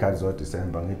makushaya ikhali zo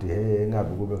December ngithi hey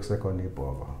ngabe kube kusekhona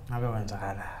iBhova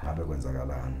ngabe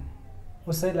kwenzakalani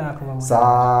uselapho baba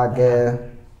sake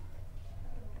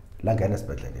la ngene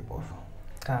esibhedlela iBhova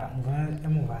cha ngivela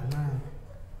emuva kancane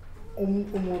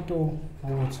umuntu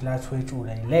ukuthi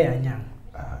lathwetshula ile yanyanga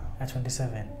ya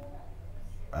 27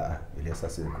 ile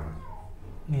sasikho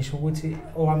ngisho ukuthi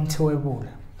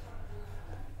owamthewebula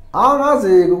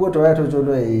angazi ukuthi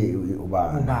wayathwetshulwe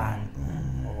ubani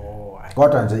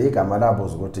Kodwa nje igama labo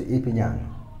ukuthi iphi inyanga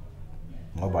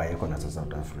ngoba ayikho nase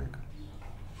South Africa.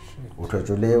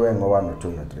 Uthwetshuliwe ngoba no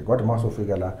 2 no 3 kodwa mase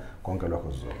ufika la konke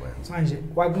lokho sizokwenza. Manje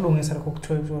wakulungisa lokho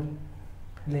kuthwetshulwa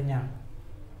lenyanga.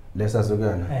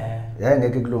 Lesazukena.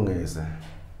 Yayingeke kulungise.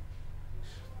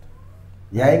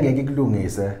 Yayingeke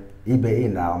kulungise ibe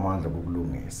inawo amandla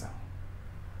okulungisa.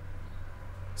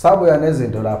 Sabuya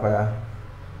nezinto lapha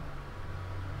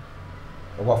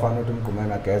okwafanele ukuthi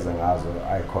uMgqumen ageze ngazo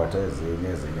ayikhothe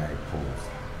ezinye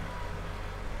ayiphuza.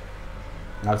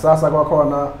 Ngakusasa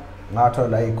kwakhona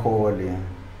ngathola ikholi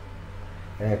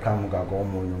eqhamuka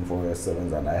komunye umfowethu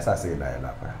esebenza la esasila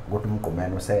lapha ukuthi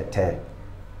uMgqumen usethe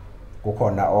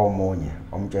kukhona omunye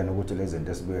omtshela ukuthi lezi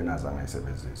zinto esibuye nazo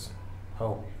angayisebenzisi.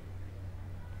 Hawu.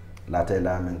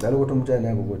 Lathela mina ngicela ukuthi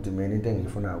umtshene ukuthi mina into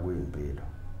engiyifuna kuyimpilo.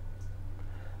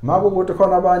 Maku ukuthi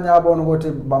khona abanye abona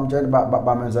ukuthi bamtshela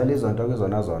bamenzela izinto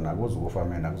kuzona zona kuzukufa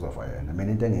mina kuzofa yena.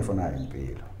 Mina into engiyifuna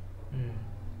impilo.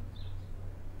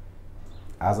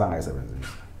 Aza ngayisebenzisa.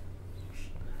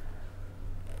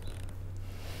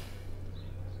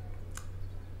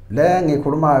 Le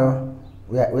ngikhulumayo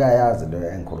uyayazi lo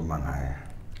engikhuluma ngaye.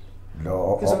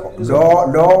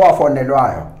 Lo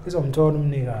wafonelwayo. Izomthola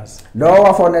umnikazi. Lo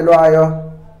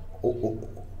wafonelwayo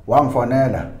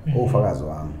wangifonela ufakazi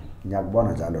wami.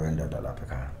 Ngiyakubona njalo wendoda lapha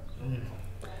ekhaya.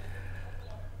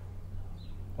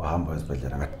 Wahamba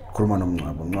esibhedlela ngakhuluma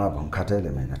nomncwabo ngikhathele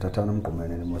mina thathana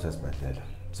uMgqumen nimose esibhedlela.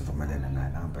 Sivumelene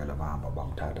naye nampela bahamba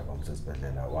bamthatha bamse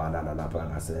esibhedlela walala lapha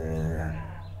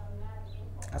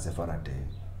ngase Faraday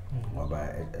ngoba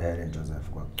Joseph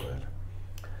kwagcwele.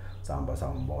 Sahamba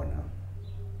sambona.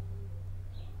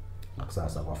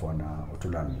 Ngakusasa kwafona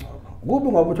uThulani Ngcobo. Kubi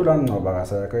ngoba uThulani Ngcobo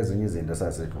akasekho ezinye izinto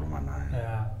esasikhuluma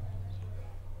naye.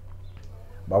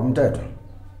 Baba Mthetho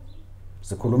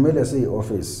sikhulumile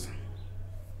siyi-office.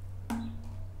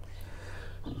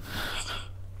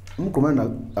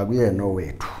 uMgqumen akuyena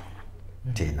owethu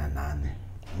thina nani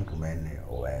uMgqumen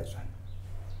owezwe.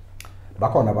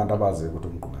 Bakhona abantu abazi ukuthi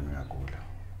uMgqumen uyagula.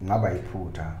 Ngaba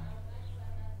iphutha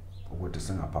ukuthi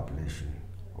singapublish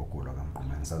ukugula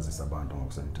kaMgqumen sazisa abantu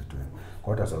ngokusemthethweni.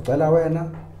 Kodwa socela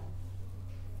wena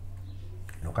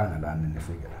nokhangelani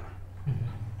nifike la.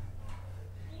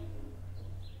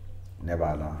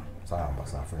 Nebala sahamba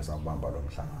safika sabamba lo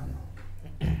mhlangano.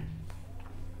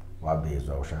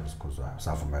 Wabizwa uShazikhuzwayo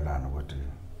savumelana ukuthi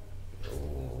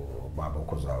baba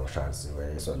uKhuzwayo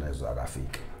uShaziwe isona izwe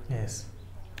akafike. Yes.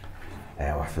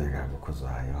 Wafika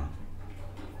uKhuzwayo.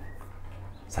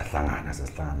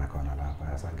 Sesihlangana khona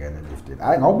lapha sangena eliftini.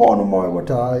 Hayi ngawubona umoya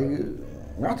ukuthi hayi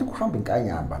ngathi kuhamba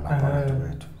inkanyamba lapha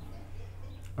wethu.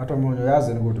 Ngathi umuntu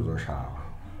uyazi ukuthi uzoshawa.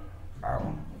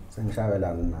 Hawu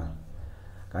sengishawelana na.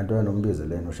 Kanti wena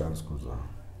umbizele uShazikhuzwayo.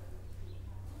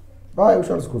 Hayi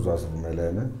uShazikhuzwayo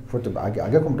sivumelene futhi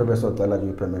akekho umuntu obesocela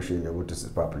kuyipermission ukuthi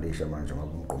sipublish manje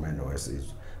ngoba uMgqumen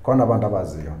owesizwe. Khona abantu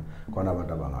abaziyo, khona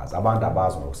abantu abangazi. Abantu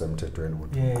abazi ngokusemthethweni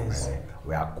ukuthi uMgqumen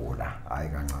uyagula, hayi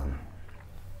kancane.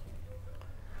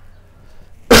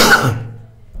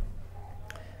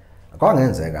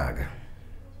 Kwangenzeka ke.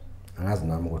 Angazi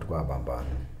nami ukuthi kwabambana.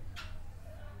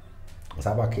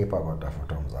 Sabakhipha kodwa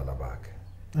futhi umzala bakhe.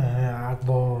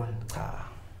 Akubona. Cha.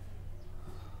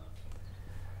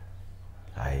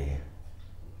 Hayi.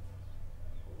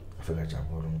 Ufika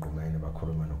jabula uMgqumen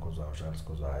bakhuluma noKhuzwayo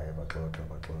uShazikhuzwayo baxoxa.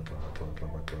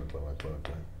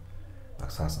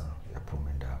 Akusasa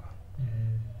yaphuma indaba.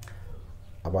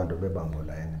 Abantu bebamba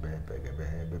line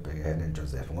bebheke Helen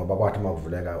Joseph ngoba kwathi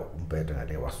makuvuleka umbhede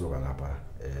ngale wasuka ngapha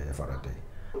eFaraday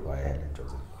waye Helen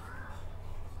Joseph.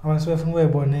 Abantu befuna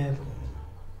ukuyibonela.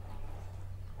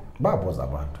 Baboza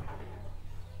abantu.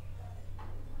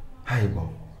 Hayibo.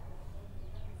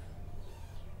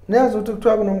 Niyazi ukuthi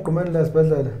kuthiwa kunoMgqumen la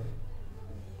sibedlela?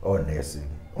 Nesi.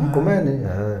 uMgqumen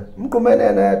uMgqumen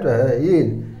yedwa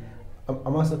yini?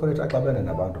 Ama-security axabene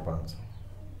nabantu phansi.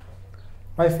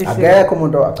 Akekho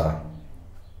umuntu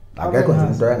akekho nje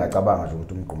umuntu engacabanga nje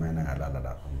ukuthi uMgqumen engalala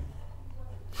lapha.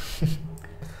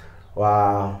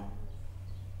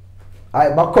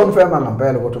 Hayi bakonfirma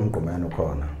ngempela ukuthi uMgqumen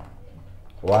ukhona.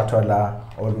 Wathola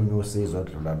olunye usizo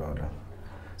odlula lona.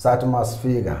 Sathi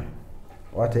masifika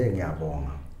wathi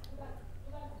ngiyabonga.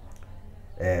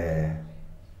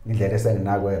 Indlela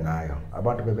esenginakwe ngayo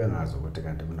abantu bebengazi ukuthi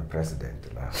kanti kuno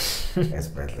president la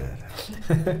esibhedlela.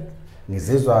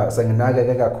 Ngizizwa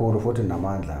senginakeke kakhulu futhi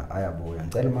namandla ayabuya.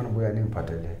 Ngicela manje ubuya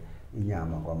ningiphathele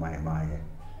inyama kwamaye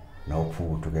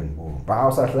nophuthu ke ngibumba.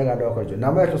 Awusahleka lokho nje.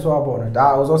 Namehlo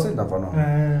siwabona. Uzosinda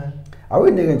mfana.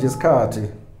 Awuyinike nje isikhathi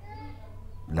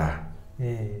la.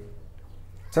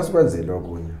 Sasikwenzile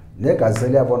okunye. Negazi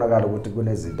seliyabonakala ukuthi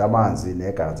kunezinto amanzi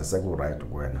negazi seku right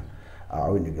kuwena.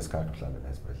 awuyinike isikhathi uhlale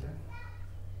esibhedlela.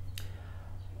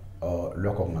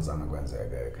 Lokho kungazange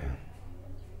kwenzeke ke.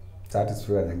 Sathi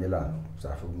sifika ngenyelana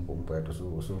safika umbhedwa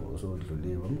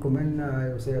usudluliwe. Mgqumen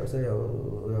naye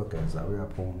uyogeza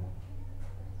uyaphuma.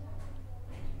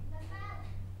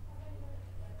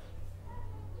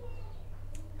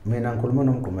 Mina ngikhuluma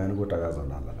noMgqumen ukuthi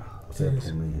akazolala la.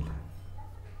 Usephumile.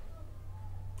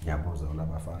 Ngiyabuza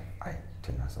ulabafana. Ayi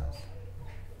thina sazi.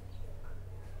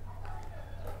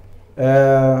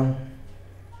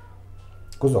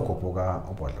 Kuzokhuphuka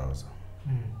ubhodlozo.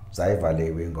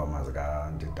 Sayivaliwe ingoma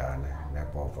zika Ndidane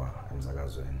neBhova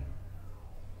emsakazweni.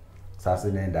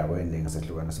 Sasinendawo eningi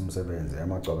sehlukanisa umsebenzi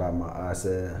amagcokama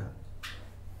ase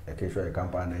ekhishwa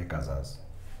ikampani eGazazi.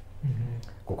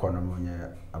 Kukhona omunye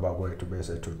abakwethu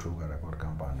bese thuthuka record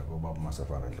company kuba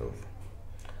uMasefana Ndlovu.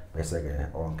 Bese ke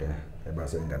onke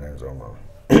ebasengane zoma.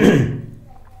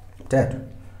 Thethu.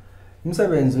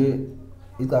 Umsebenzi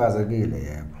icakazekile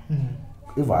yebo.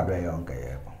 Ivalwe yonke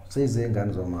yebo.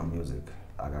 Sizingane zoma music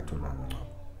akathulana ngqo.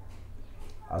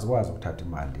 Asikwazi ukuthatha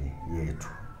imali yethu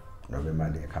noma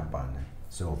imali yecompany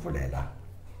siyovulela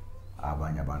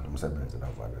abanye abantu umsebenzi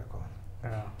lavalwe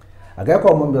khona. Akekho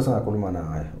umuntu besingakhuluma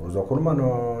naye. Uzokhuluma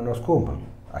noSikhumba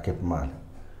akhipha imali.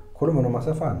 Khuluma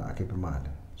noMasefana akhipha imali.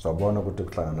 Sobona ukuthi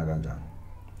kuhlangana kanjani.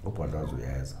 Ubhodlozo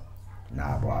uyeza.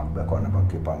 Nabo akube khona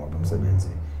bakhipha ngoba umsebenzi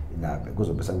inabe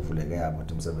kuzobe sekuvuleke yabo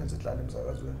ukuthi umsebenzi idlala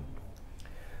emsakazweni.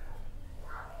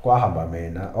 Kwahamba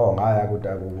mina ngaya ukuthi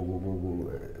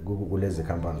kulezi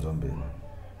company zombili.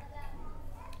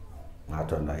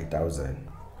 Ngathola 1000.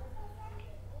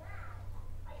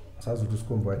 Sazi ukuthi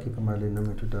Sikhumba wakhipha imali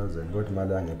noma 2000 kodwa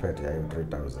imali yangephethe yayo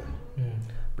 3000.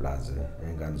 Plus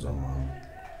engane zomama.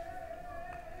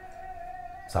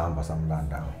 Sahamba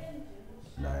samlanda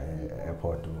la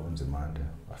airport uNzimande,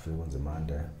 afika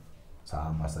uNzimande.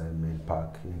 Sahamba sa Mill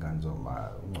Park ingane zoma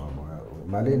ungcobo.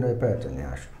 Imali inoyiphethe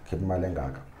ngiyasho, khipha imali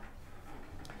engaka.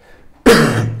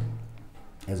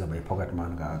 Ezoba ipocket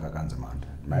money ngaka kaNzimande.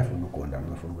 Mayifuna uGondani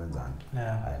mayifuna ukwenzani.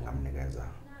 Hayi ngamnikeza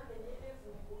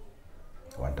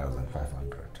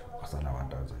 1500. Kusala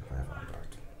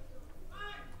 1500.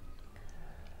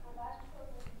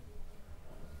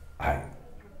 Hayi.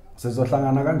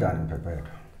 Sizohlangana kanjani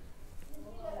Mphephethu?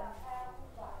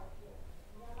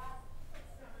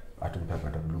 Athi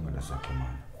Mphephethu kulungile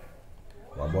soxhumana.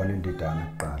 Wabona indidana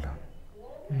kuqala.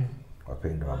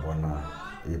 Waphinda wabona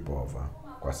iBhova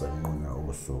kwasenquna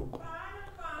ubusuku.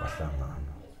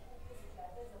 Kwahlangana.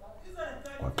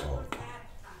 Kwaxoxa.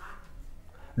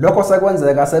 Lokho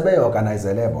sekwenzeka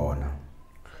sebeyorganizele bona.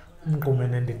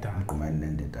 Mgqumen nendidana. Mgqumen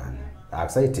nendidana.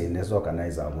 Akusayithini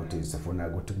esorganizer ukuthi sifuna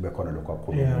ukuthi kube khona lokho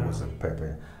akukhuluma ukuze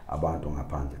kuphephe abantu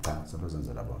ngaphandle. Cha,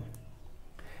 sebezenzela bona.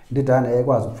 Indidana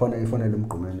ekwazi ukufonela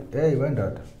uMgqumen. Hey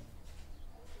wendoda.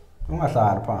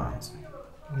 Ungahlali phansi.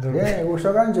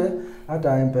 Usho kanje athi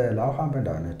hayi impela awuhambe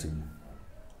endaweni ethini.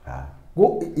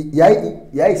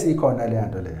 Yayisikhona le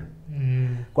nto le.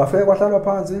 Kwafika kwahlalwa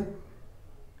phansi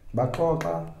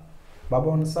baxoxa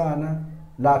babonisana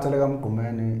lathi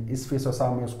kaMgqumen isifiso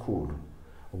sami esikhulu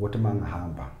ukuthi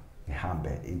mangihamba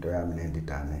ngihambe into yami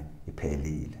nendidane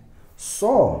iphelile.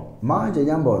 So manje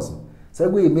Nyamboza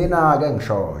sekuyimina ke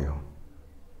ngishoyo.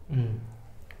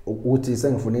 Ukuthi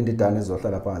sengifuna indidane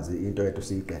izohlala phansi into yethu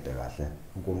siyiqede kahle.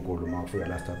 uNkulunkulu mawufika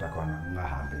la sithatha khona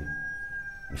ngingahambi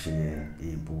ngishiye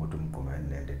impuku uMgqumen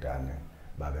nendidane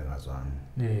babe ngazwani.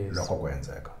 Lokho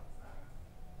kwenzeka.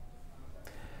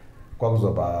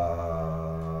 Kwakuzoba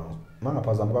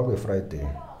mangaphazama kwakuyi Friday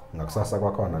ngakusasa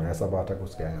kwakhona ngesabatha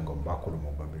kusigenge ngoba bakhuluma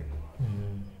ubabili.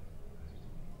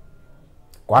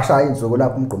 Kwashaya insuku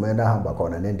lapho uMgqumen ahamba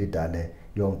khona nendidane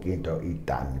yonke into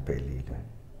idani iphelile.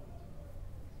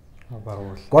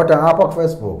 Kodwa ngapha ku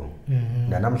Facebook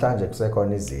namhlanje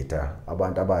kusekhona izitha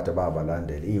abantu abathe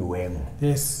babalandela iwengu.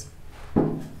 Yes.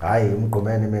 Hayi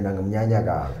uMgqumen mina ngimnyanya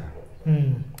kabi.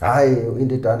 Hayi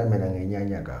indidane mina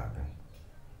nginyanya kabi.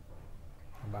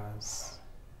 Bas.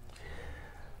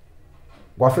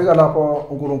 Kwafika lapho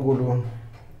uNkulunkulu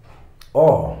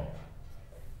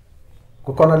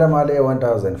kukhona le mali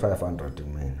ye1500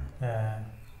 kumina.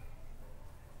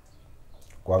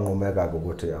 Kwanqumeka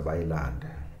ukuthi abayilande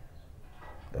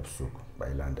ebusuku,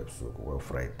 bayilande ebusuku ku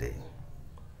Friday.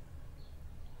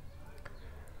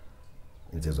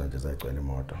 Insizwa nje zayigcwele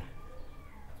imoto.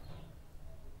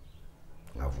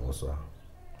 Ngavuswa,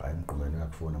 hayi uMgqumen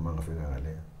uyakufuna mangafika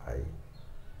ngale, hayi.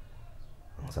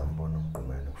 Ngisambona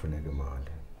uMgqumen kufuneka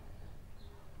imali.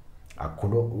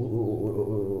 Akulo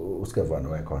uSkevana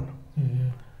wayekhona.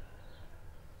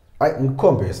 Hayi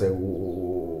ngikhombise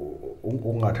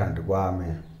ungathandi kwami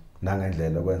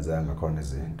nangendlela okwenzeka ngakhona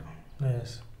izinto.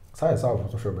 Yes. Savusa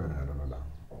uShobela ngalolo la.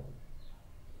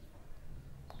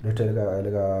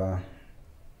 leka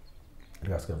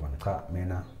sikevana cha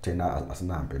mina thina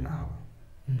asinampi nawe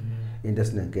into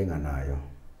esinenkinga nayo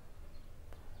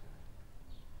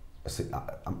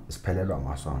siphelelwa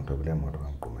amasonto kule moto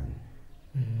kaMgqumen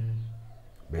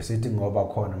besithi ngoba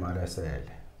khona imali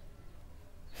esele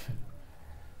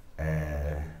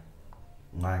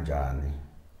manjani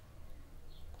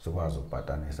sikwazi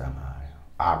ukubhatanisa ngayo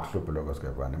akuhluphi lokho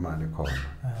sikevana imali khona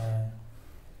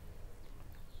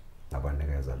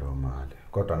abanikeza lo mali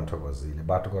kodwa ngithokozile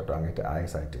bathi kodwa ngithi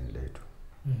ayisayidini lethu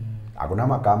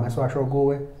akunamagama esiwasho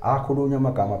kuwe akhulunywa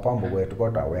amagama phambi kwethu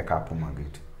kodwa wake up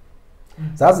mangithi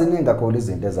zaziningi kakhulu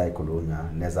izinto ezayikhulunywa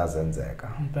nezazenzeka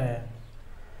impela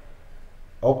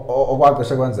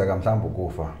okwacishe kwenzeka mhlawumbe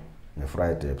ukufa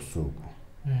ngeFriday ebusuku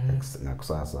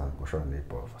ngakusasa kushona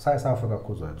iBhova safika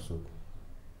kuzo ebusuku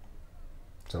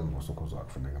sombuso kuzo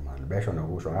akufuneka imali besho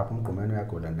nokusho ngapha uMgqumen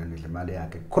uyagula nendle imali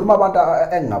yakhe khuluma abantu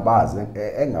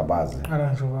engingabazi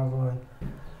aranje babona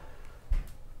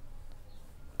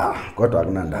kodwa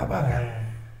akunandaba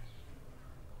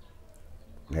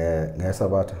ke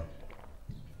ngesabatha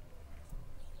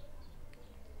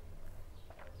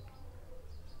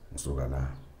ngisuka la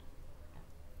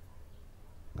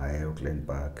ngaye uGlen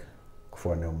Park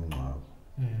kufone umncwabo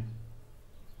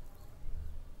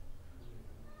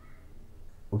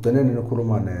ugcine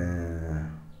nokhuluma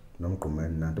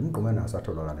noMgqumen nanti uMgqumen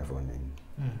asatholakala efonini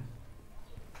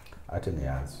athi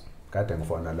niyazi kade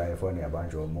ngifona la efoni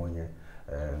yabanje omunye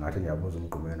ngathi ngiyabuza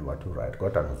uMgqumen wathi right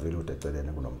kodwa ngizwile ukuthi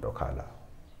eceleni kunomuntu okhala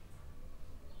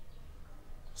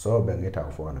so bengithi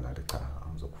akufona ngathi cha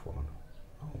angizokufona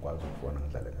angikwazi ukufona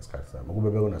ngidlale ngesikhathi sami ukube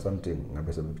bekuna something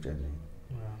ngabe sebekutshenile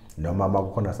noma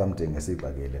makukhona something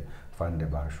esixakile fanele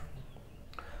basho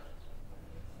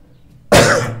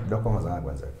lokho ngazange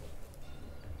kwenzeka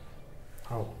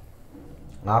hawu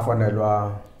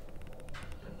ngafonelwa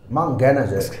mangena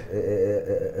nje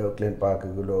eGlen Park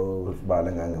kulo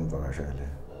sibale ngangemvakashele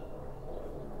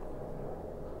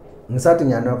ngisathi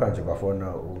ngiyanoka nje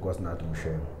bafona uNkosinathi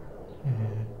Mshemo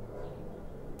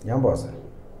Nyamboza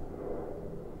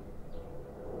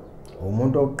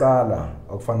umuntu oqala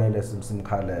okufanele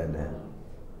simkhalele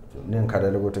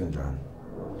ningikhalele ukuthi njani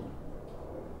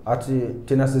athi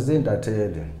thina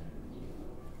sizintatheli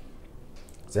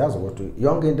siyazi ukuthi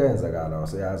yonke into eyenzakala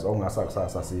siyazi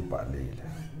ongasakusasa sibhalile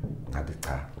ngathi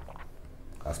cha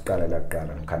asiqale la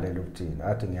kuqala ngikhalela ukuthini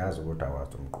athi ngiyazi ukuthi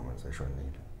awazi uMgqumen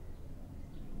seshonile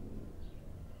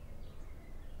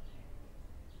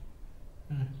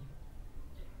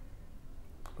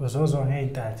uzozwa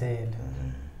ngeyitatheli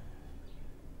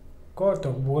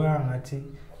kodwa kubuka ngathi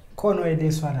khona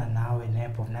oyeliswana nawe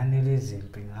neBhova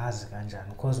nanelezimpi ngazi kanjani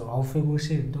because awufika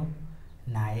ushinto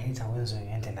naye ethi akwenziwe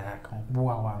ngendlela yakhe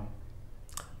ngokubuka kwami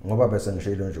ngoba bese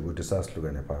ngishilo nje ukuthi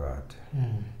sasihlukene phakathi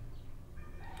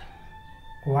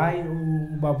why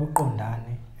ubaba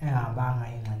uQondani engabanga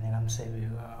ingxenye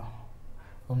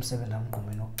kamsebenzi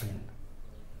kaMgqumen okugcina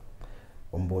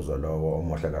umbuzo lowo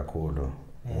omuhle kakhulu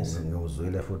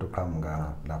ngizwile futhi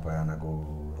uqhamuka lapha yana ku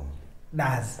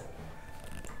lazi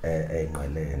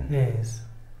engqeleni yes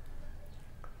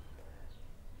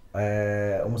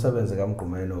umsebenzi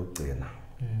kaMgqumen ogcina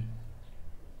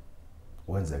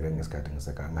wenzeke ngesikhathi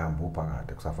ngiseka ngihamba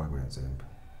uphakade kusafakwe insimbi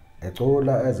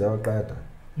ecula ezeyoqeda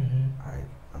hayi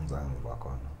angizange ngiba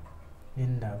khona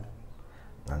indaba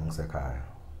ngangisekhaya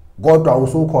kodwa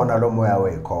usukhona lo moya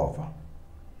weyikhova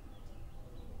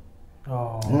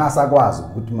ngingasakwazi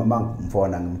ukuthi mama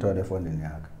ngimfona ngimthole efonini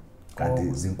yakhe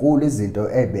kanti zinkulu izinto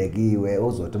ebekiwe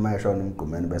uzothi mayeshona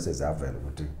uMgqumen bese ziyavela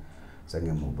ukuthi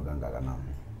sengimubi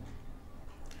kangakanani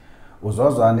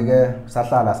uzozwani ke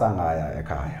sahlala sangaya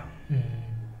ekhaya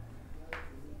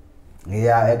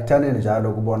ngiya ekuthaneni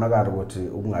njalo kubonakala ukuthi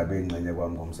ukungabe ingxenye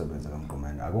kwami ngomsebenzi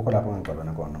kaMgqumen akukho lapho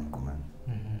ngixabana khona uMgqumen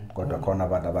kodwa khona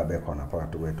abantu ababekhona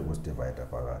phakathi kwethu ukusdivide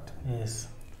phakathi yes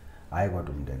hayi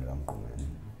kodwa umndeni kaMgqumen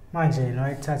manje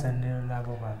noyithatha nelo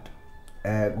labo bantu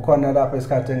kukhona lapha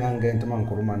esikhathi engangento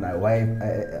mangikhuluma naye waye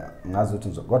ngazi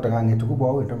ukuthi kodwa ngangithi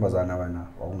kuba uyintombazana wena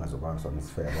wawungazobanga sona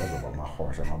isifebe wazoba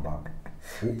mahosha amabaka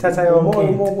thatha yonke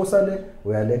umoya ubusale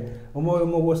uyale umoya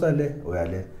ubusale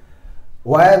uyale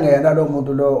wayengena lo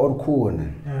muntu lo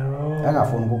olukhuni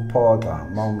engafuni ukuphoxa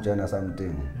mawumtshena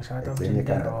something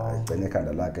egcina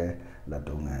ikhanda lakhe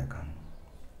ladongeka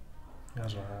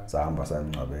yazwa sahamba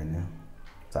sancwabeni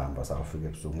sahamba safika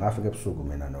ebusuku ngafika ebusuku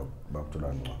mina nobakuthula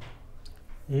ncwaba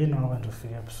yini wakanje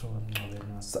ufika ebusuku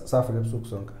emncwabeni safika ebusuku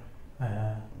sonke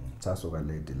sasuka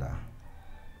late la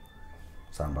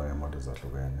sahamba ngemoto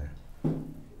ezahlukene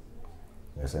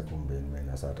ngesekhumbeni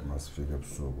mina sathi masifike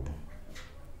ebusuku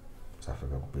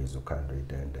safika kubhizi ukhanda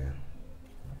itende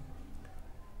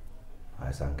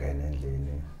ayisangena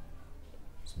endlini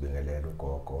sibingelela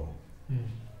ugogo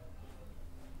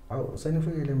awu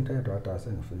senifikile umthetho wada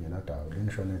sengifikile nadawo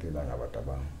linishonele ilanga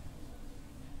batabanga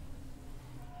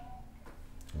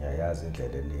ngiyayazi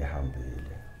indlela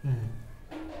enihambile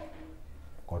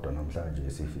kodwa namhlanje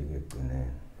sifike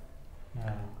egcineni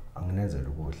anginezela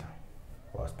ukudla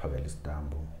wasiphakela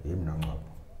isitambu yimi noNcwabo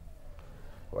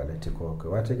walethi khokhe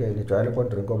wathi ke nijwayele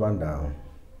kodrink obandayo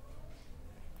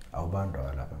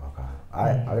awubandayo lapha emakhaya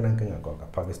hayi akunankinga gogo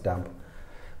phaka isitambu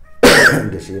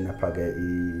ngishina phake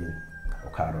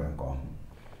ukharo wenkomo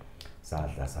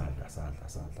sadla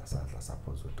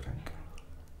saphuza udrink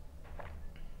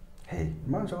hey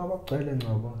manje ngoba kugcwele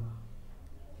Ncwabo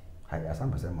hayi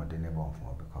asambe semotini ebomvu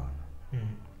ngoba khona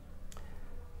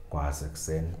kwase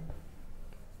kuseni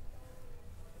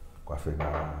kwafika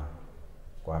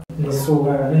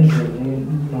nisuka endlini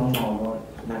noNcwabo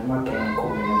nakumagenge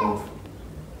khona ebomvu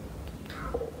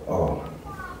oh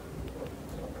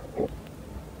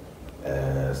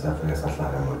safika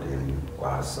sahlala emotini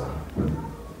kwasa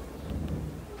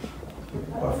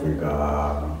kwafika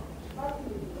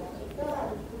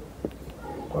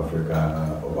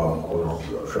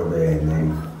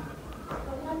uBuSinEes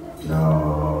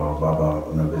no baba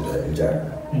unabiza njalo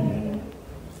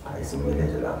ayisimile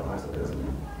nje lapha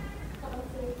ngasephezulu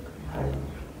hayi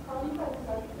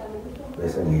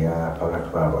bese ngiya phakathi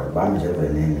kwabo bami nje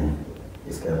velini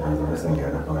isikhathi bese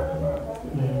ngiyana phakathi kwabo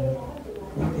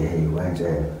hey wanje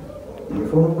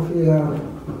ngifuna ukufika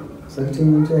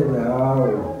sekuthini intshebe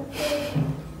hawo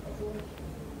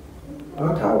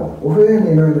athawo ufike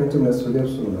nini wena ethi ngesifike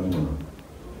ebusuku noNcwabo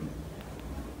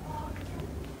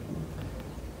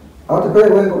awuthi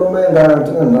phela kwenkulumo engaka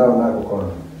thinganawo nakho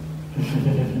khona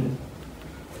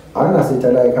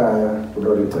anginasithala ekhaya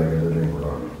kulolu igceke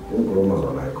lenkulumo inkulumo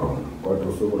zona ikhona kodwa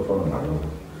usuku olufana nalo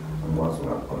angikwazi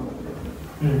ngakhona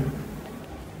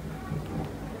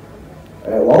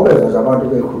wawubeza nje abantu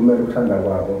bekhulumela ukuthanda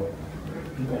kwabo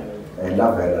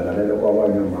lavela nalelo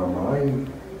kwabanye mama hayi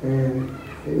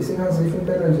isingazifa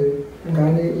impela nje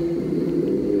ingane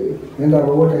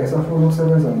ngendaba kodwa ayisafuna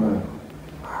ukusebenza nayo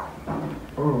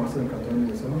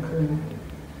wasenkathonisa okay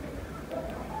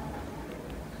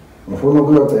ngifuna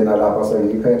ukuyogcina lapha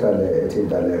sengiyiphetha le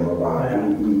ethinta le ngoba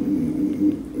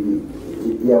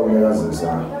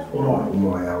iyawunyakazisa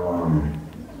umoya wami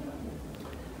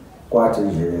kwathi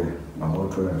nje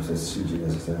ngo-12 sesishintshile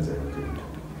sisenzeka into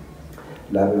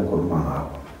lapho engikhuluma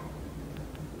ngapho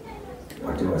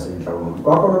wathi wasenhlawulo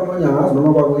kwakhona omunye angazi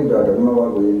noma kwakuyindoda noma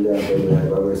kwakuyini leyo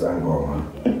kwakuyisangoma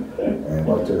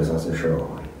kwakuthiwe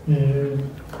saseshowe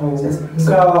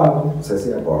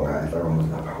sesiyabonga enhlawulo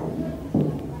lapha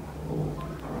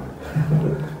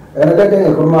lento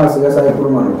engikhuluma sike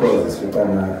sayikhuluma noKhozi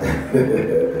sificana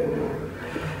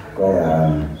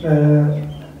kwayami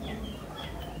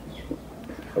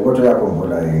ukuthi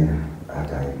uyakhumbula yini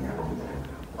athi hayi ngiyakhumbula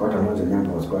kodwa manje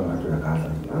nyambo sikwangathi uyakadla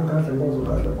angikadla ngoba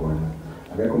uzokadla khona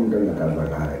akekho umuntu engakadla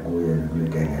ngaye kuye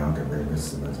kuligenge yonke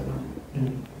besisebenza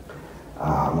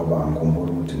ngoba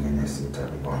ngikhumbula ukuthi nginesitha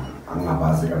ngibona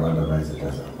angingabazi abantu abayizitha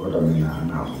zabo kodwa mina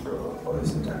anginamuntu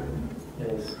oyisitha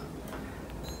yes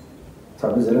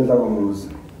sabizela enhlakomuzi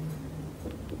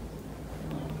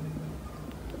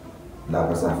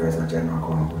lapho safika satshelwa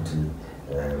khona ukuthi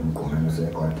uMgqumen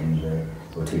usekwatile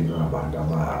uthintwa abantu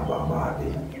ababi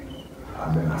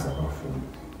abengasabafuni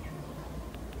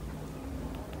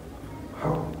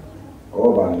hawu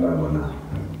obani labo na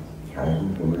hayi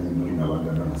uMgqumen nabantu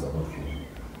abangasabafuni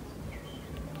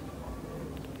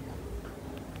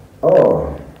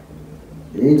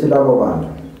yithi labo bantu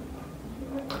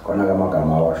khona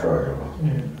kamagama awashoyo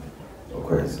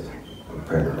ukhwezi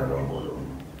uphendula lo nkulumo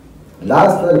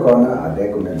last khona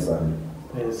akekho uNelson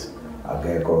yes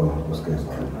akekho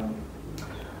uSkezwana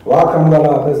wakhamula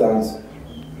lapha ezansi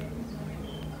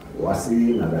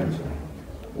wasinga kanje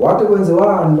wathi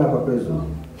kwenziwani lapha phezulu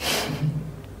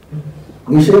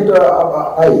ngisho into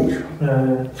ayisho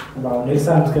ba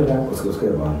Nelson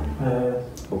uSkezwana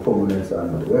uphuma uNelson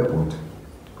webhuti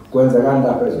kwenzekani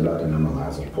lapha phezulu athi noma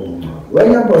ngazo uphuma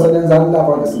wenyambo selenzani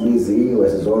lapha ngisibiziwe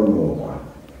sizonukwa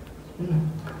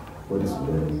kodwa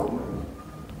uMgqumen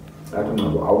athi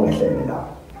uNcwabo awungehlele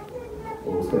lapha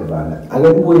uSkezwana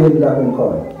ake kubuye lapha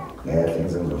enkhona ngehle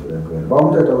ngizofika kuwena ba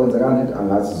umthetho kwenzekani ethi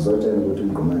angazi sizotshela ukuthi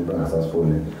uMgqumen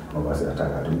bangasasifuni ngoba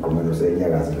siyathakatha uMgqumen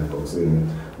usenyakaza ebhoksini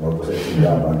ngoba usethi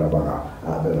abantu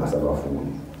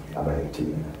abangasabafuni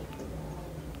abayithini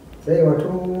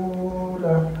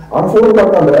wathula angifuni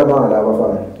ukubaqambela amanga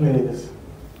abafana yes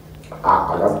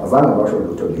azange basho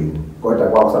lutho kimi kodwa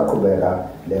kwakusaqhubeka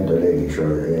lento le ngisho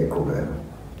eyiqhubeka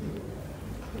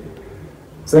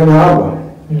sengihamba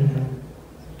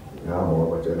yabo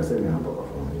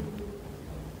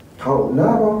Hawu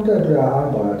naba umthetho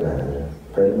uyahamba kade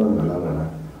phela mangalana la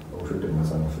ukushuthi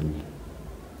ngasangifiki.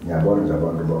 Ngiyabona nje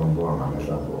abantu bambuka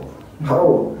ngamehlambo.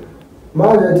 Hawu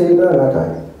manje thina ngathi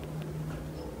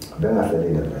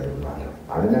bengahlelile phela imali.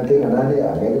 Anginankinga nani,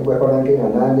 angeke kube khona inkinga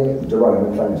nani, njengoba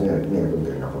namhlanje ngeke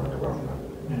kube khona kwamna.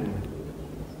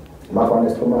 Mafana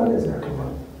isixhumane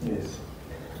siyaxhumana. Yes.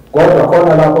 Kodwa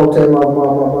khona lapho uthe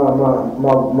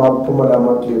makuphuma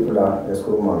lama-clip la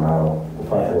esikhuluma ngawo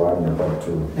ku-part 1 no-part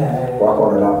 2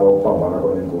 kwakhona lapho ukuphambana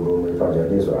khona inkulumo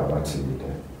ifanjaniswa abathile.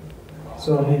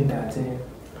 So nindate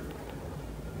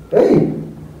Hey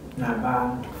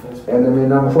nabantu first. And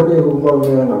mina ngifuna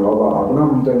ukubonga ngoba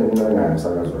akunamuntu engincengayo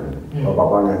emsakazweni ngoba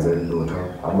kwangenzeli lutho,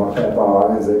 amaphepha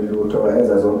awangenzeli lutho,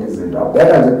 enza zonke izinto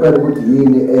abheka nje kuphela ukuthi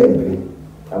yini embi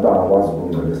abangakwazi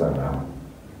ukungcolisa ngawo.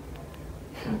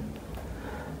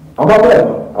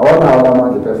 Amaphepha awanawo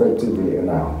amandla perfect TV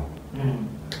enawo.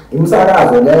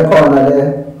 Imsakazo le khona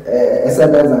le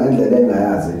esebenza ngendlela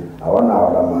engayazi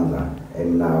awanawo lamandla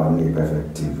enawo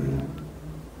ngePerfect TV.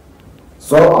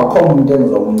 So akho umuntu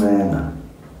engizomncenga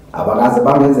abakaze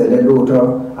bangenzele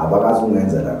lutho, abakaze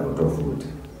ungenzela lutho futhi.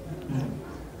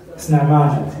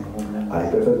 Sinamandla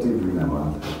Hayi Perfect TV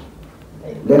namandla.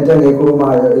 Lento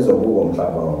engikhulumayo izobuka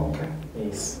umhlaba wonke.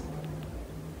 Yes.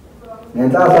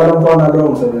 Ngenhlahla lomfana lo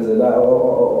ngisebenzela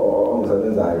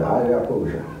ongisebenzayo hayi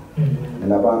yaphusha.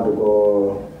 Nabantu ko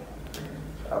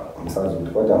amsazi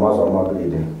ukuthi kodwa amazwe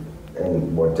amabili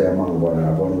engibothema ngibona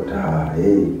ngabona ukuthi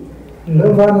hey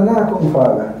lomfana nakho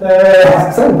ngifaka.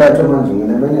 Sengiphethe manje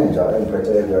nginemanager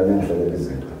engiphethe yona engihlelele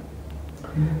izinto.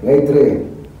 Nge3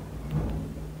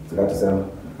 sikathi sami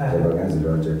ngenza into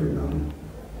nje nami.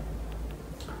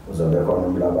 Uzobe khona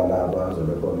umlabalaba,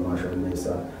 uzobe khona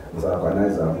umashonisa,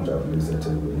 ngizakwanisa umjabulise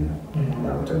eThekwini.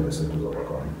 Nakuthemba sethu uzoba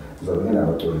khona. Uzobe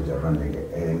nginabaculi nje abaningi.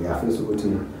 Ngiyafisa ukuthi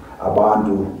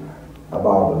abantu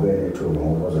ababe benethuba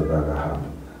ngoba bazobakahamba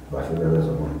bafike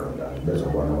bezobona uKhuzani,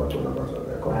 bezobona abaculi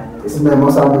abazobe khona.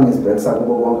 Isimemo sami ngisibhekisa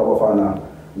kubo bonke abafana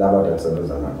laba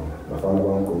abasebenza nabo. Bafana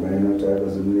baMgqumen, uJabe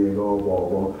Zimniko,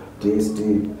 Bhova, DSD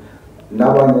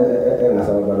nabanye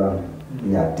engasabalanga.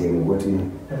 Ngiyadinga ukuthi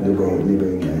libe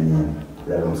ingxenye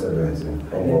yalo msebenzi.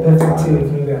 Perfect TV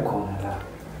nibe khona la.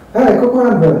 Hey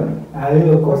kokwanda.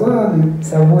 Hayi uKhuzani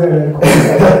sabuye khona.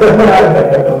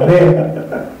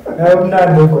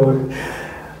 Umnandi khona.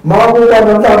 Makuba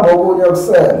nomhlambi okunye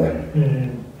okusele.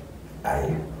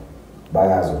 Hayi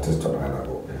bayazi ukuthi sitholakala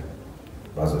kuphi.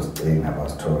 Bazosicinga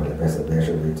basithole bese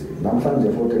besho ukuthi namhlanje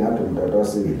futhi ngathi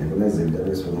umntotosile kunezinto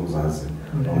ebesifuna ukuzazi.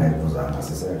 Ongeke uzanga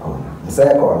sisekhona.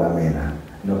 Ngisekhona mina.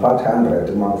 No part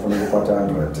 100 uma ufuna ku-part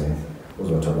 100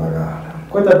 uzotholakala.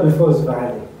 Kodwa before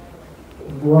sivale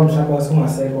kuwamhlaba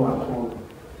wasungasekho kakhulu.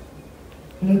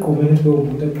 Umgqumeni lo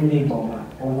umuntu ecula ingoma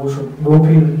okusho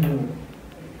bophila umculo.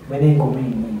 Benengoma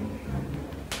eziningi.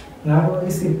 Ngakho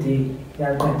iCD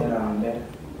yaqedela ngempela.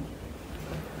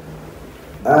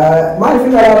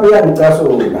 Mayifika lapho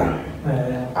iyangicasula.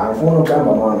 Angifuni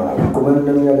ukuhamba manje uMgqumen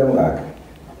neminyaka emingaki.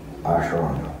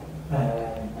 Ashona.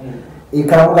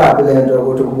 Ikhamukapi lento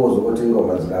ukuthi kubuza ukuthi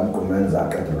ingoma zikaMgqumen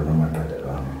zaqedela noma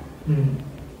qedelwanga.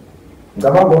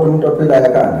 Ngicabanga ukuthi umuntu ophilayo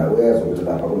ekhanda uyezwa ukuthi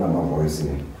lapha kunama-voice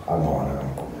angona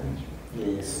kaMgqumen.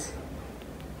 Yes.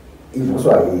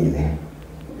 Ivuswa yini?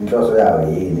 Inhloso yayo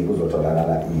yini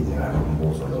kuzotholakala yini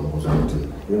ngalombuzo lo ukuthi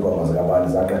ingoma zikabani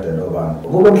zaqedelwa obani.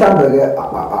 Ukube mhlambe-ke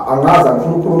angazi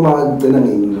angifuna ukukhuluma ngigcina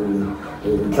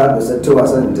mhlambe sekuthiwa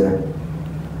sente.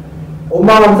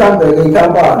 Uma mhlambe-ke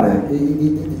ikhampani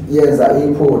yenza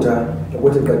iphutha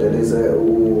ukuthi iqedelise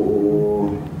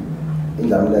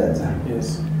indlamlenze.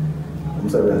 Yes.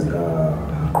 Umsebenzi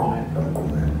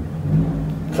kaMgqumen.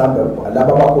 Mhlambe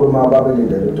laba abakhuluma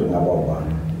babelindele ukuthi ngaba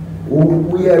ubani.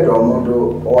 Uyedwa umuntu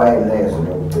owayenezwe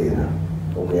lokugcina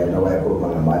okuyena owayekhuluma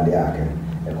ngemali yakhe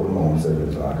ekhuluma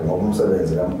ngomsebenzi wakhe ngoba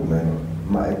umsebenzi kaMgqumen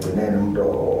uma egcinene umuntu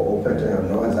ophetheyo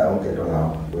nowenza yonke into ngawo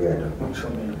uyedwa.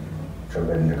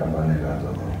 Shobeni nekhampani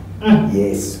kaZama.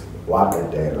 Yes.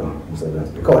 Waqedela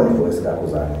umsebenzi ikhona ivoice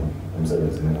kaKhuzani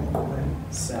umsebenzini kaMgqumen.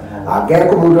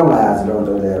 Akekho umuntu ongayazi lo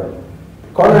nto leyo.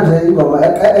 Khona nje ingoma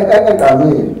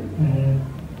eqamile.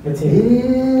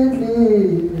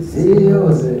 Inhliziyo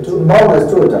zethu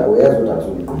mawungesithutha uyezwa ukuthi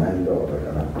akusuMgqumen lo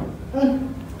obhekana.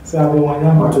 Siyabonga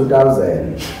nyama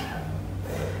 2000.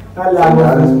 Alabo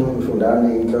Ufundani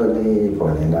inhlonipho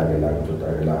nendake la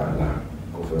kuthuthakela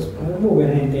kuFacebook. Ubuke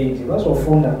nento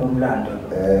bazofunda nomlando.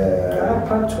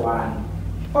 Part 1.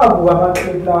 Wabuka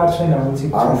amaclip lawa trend ukuthi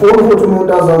angifuni futhi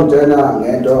umuntu azongena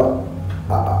ngento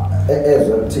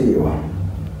ezwe kuthiwa.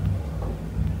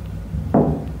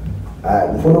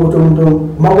 Ngifuna ukuthi umuntu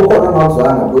makukhona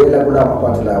ongakuzwanga buyela kula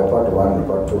part la part 1 no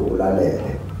part 2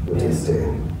 ulalele ukuthi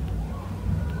isithini.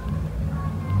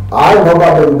 hayi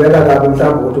ngoba bengibeka kabi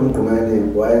mhlawumbe ukuthi uMgqumeni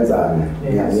wayenzani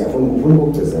ngiyafuna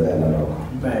ukugcizelela lokho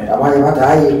abanye bathi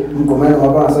hayi uMgqumeni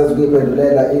ngoba ngasenza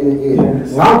ukuyiphendulela ini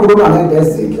ngakhuluma ngento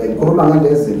ezinhle ngikhuluma ngento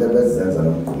ezinhle bezizenza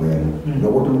noMgqumeni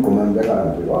nokuthi uMgqumeni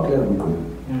bekabi waklela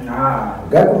uMgqumeni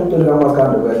ngeke umuntu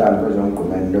likaMaskandi behlala phezu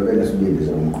koMgqumeni nobenesibindi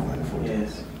soMgqumeni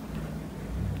futhi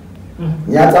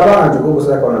ngiyacabanga nje ukuba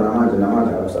usekhona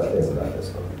namanje akusahlezi kahle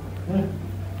sikole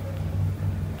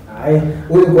hayi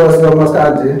uyinkosi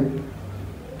yoMaskandi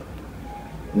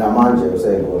namanje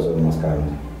useyinkosi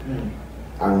yoMaskandi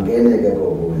angene-ke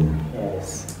kokunye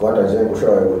kodwa nje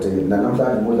kushoyo ukuthi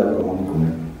namhlanje umudlalo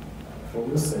ngoMgqumeni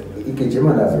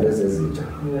igijima nazo lezi ezitsha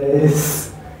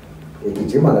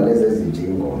igijima nalezi ezitsha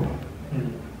ingoma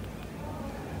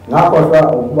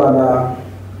ngakhohlwa ukuba na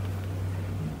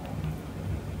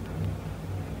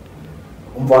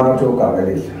umfana othi ugama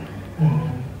elihle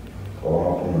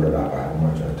omaphumulo lapha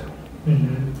uMajota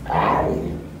hayi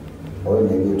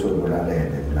oyinekitho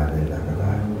ukulalela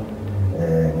kakhulu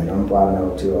nginomfana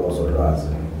othiwa uSolwazi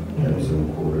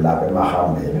emzimkhulu lapha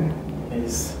emahambeni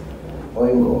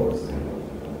oyingozi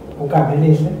ugama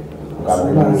elihle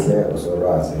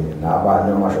uSolwazi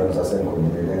nabanye amashoni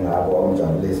sasengikhulumile ngabo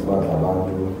omjabulisi badla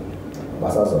abantu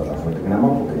basazodla futhi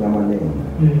nginamabhukingi amaningi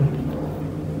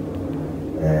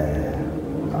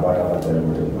abantu abacela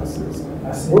ukuthi ngibasize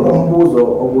kunombuzo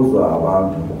obuzwa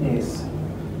abantu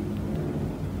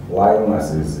why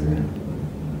ungasizi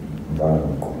mfana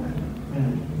uMgqumen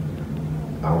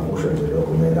angikusho nje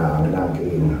lokho mina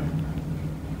anginankinga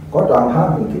kodwa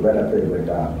angihambi ngigibela phela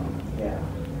kwentaba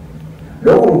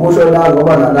lokho ngikusho la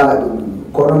ngoba nala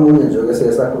khona umunye nje ke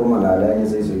sesakhuluma ngala enye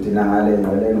izizwe thina ngale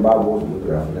ngqeleni babuza ukuthi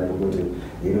uyafunela ukuthi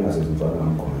yini ungasizi mfana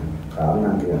uMgqumen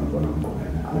anginankinga mfana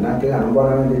uMgqumen anginankinga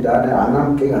nomfana wendidane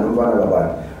anginankinga nomfana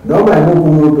kabani noma yimuphi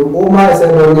umuntu uma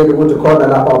esebonile ukuthi khona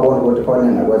lapha abona ukuthi khona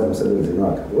engakwazi umsebenzini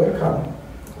wakhe welcome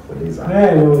fuliza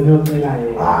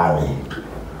yocelayo hayi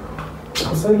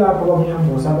uselapho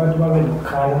kwamnyambuza abantu babe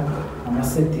nokukhala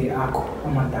ama-CD akho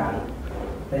amadala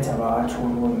bethi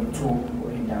abawathuli on-YouTube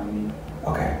endaweni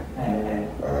okay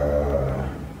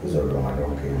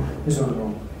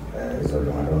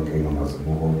izolunga lonke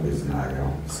ingomazibuko bezinayo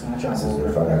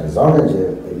sizifaka nje zonke nje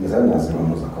ngizenazi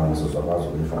ingomo zakhona sizokwazi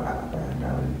ukuyifaka lapha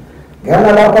endaweni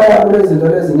ngena lapha kulezi zinto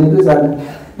lezi nibizana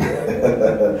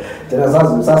thina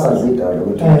sasazida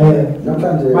ukuthi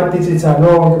namhlanje ma-digital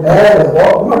lonke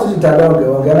uma-digital lonke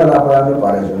ungena lapha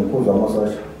yamibhale nje umkhuzo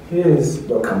amasosha yes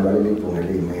loqhamuka leli bhunge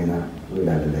liyimina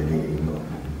uyilandelele ingoma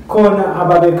khona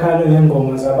ababekhala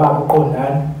ngengoma zababo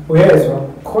uqondani uyezwa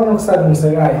khona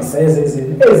okusalungisekayo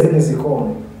ezini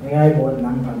zikhona ngiyayibona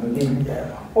nami phambilini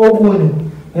okunye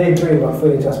ngey'cweba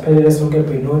fethu asiphelele sonke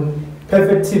ebhenoni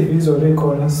Perfect TV izobe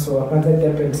ikhona so aphansi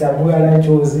eTurban siyabuya la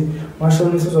eJozi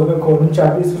mashonisa uzobe khona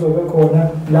umjabulisi uzobe khona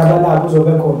laba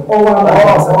uzobe khona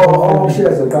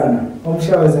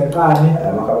omshiya wezeqane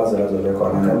amakhabazela azobe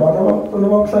khona noma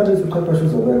bakuhlalisa uchwepheshe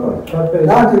uzobe khona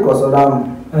nanti igoso lami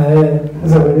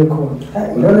izobe likhona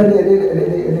ilona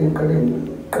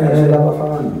eliqeqeshela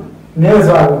abafana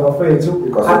nezwa-ke bafethu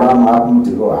igoso lami apha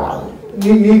umdiko hayi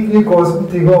igosi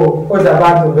umdiko odla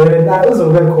abantu vele la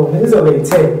uzobe khona izobe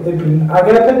yi-10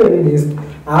 akuyaphelele ilist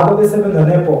abo besebenza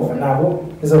neBhova nabo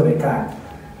izobe ekhaya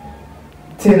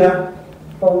thina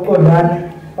okuqondani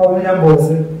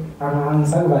okunyambozi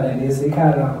angisakuvalelisi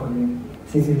ikhaya lakho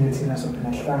sithi nje thina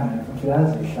sophina sihlangane futhi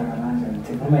yazi ihlangana kanjani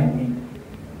thina noma yini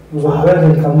uzokwenza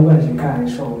ngiqhamuka nje ekhaya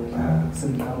eshowe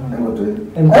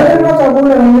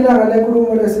engojabula ngelanga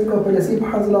lenkulumo lesiqophele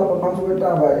siphansi lapha phansi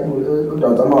kwentaba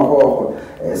udonsa amahoho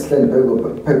sihleli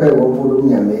phephe komfulo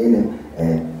umnyameni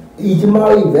ithi uma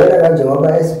uyivela kanje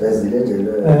ngoba esibhezile nje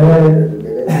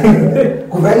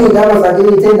kuvela iy'ndaba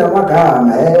zakithi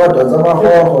namagama odonsa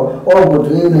amahoho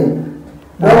ogudwini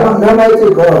noma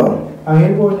ithi khona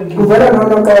angiyiboni kuvela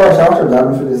nonoqosha washo njalo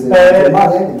umfilisile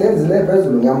manje ngitenzile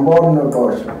phezulu ngiyambona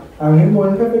unoqosha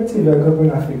angiyiboni perspective yakho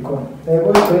bengafiki khona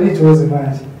kodwa iJozi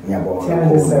manje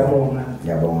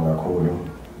ngiyabonga kakhulu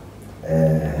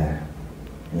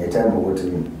ngiyethemba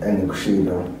ukuthi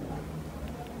engikushilo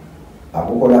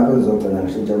akukho lapho engizogcina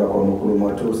ngishintshelwa khona ukhuluma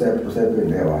wathi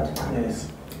usephinde wathi yes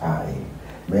hayi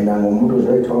mina ngumuntu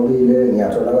ozoyithobile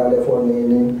ngiyatholakala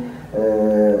efonini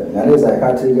ngalezi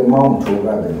ayikhathi-ke uma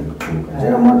ungithuka bengithuka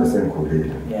njengamanje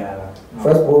sengikhulile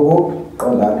Facebook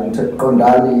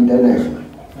qondani international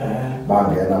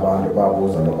bangena abantu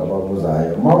babuza lokho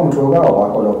ababuzayo uma ungithuka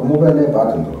wakho lokho uma ube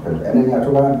nebhadi ngizokuphendula and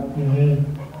ngiyathukana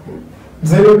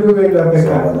zelulubeka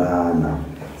ekhaya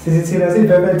sithi thina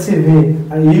siyi-Perfect TV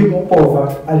ayimi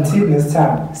uBhova until next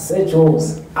time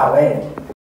seJozi awele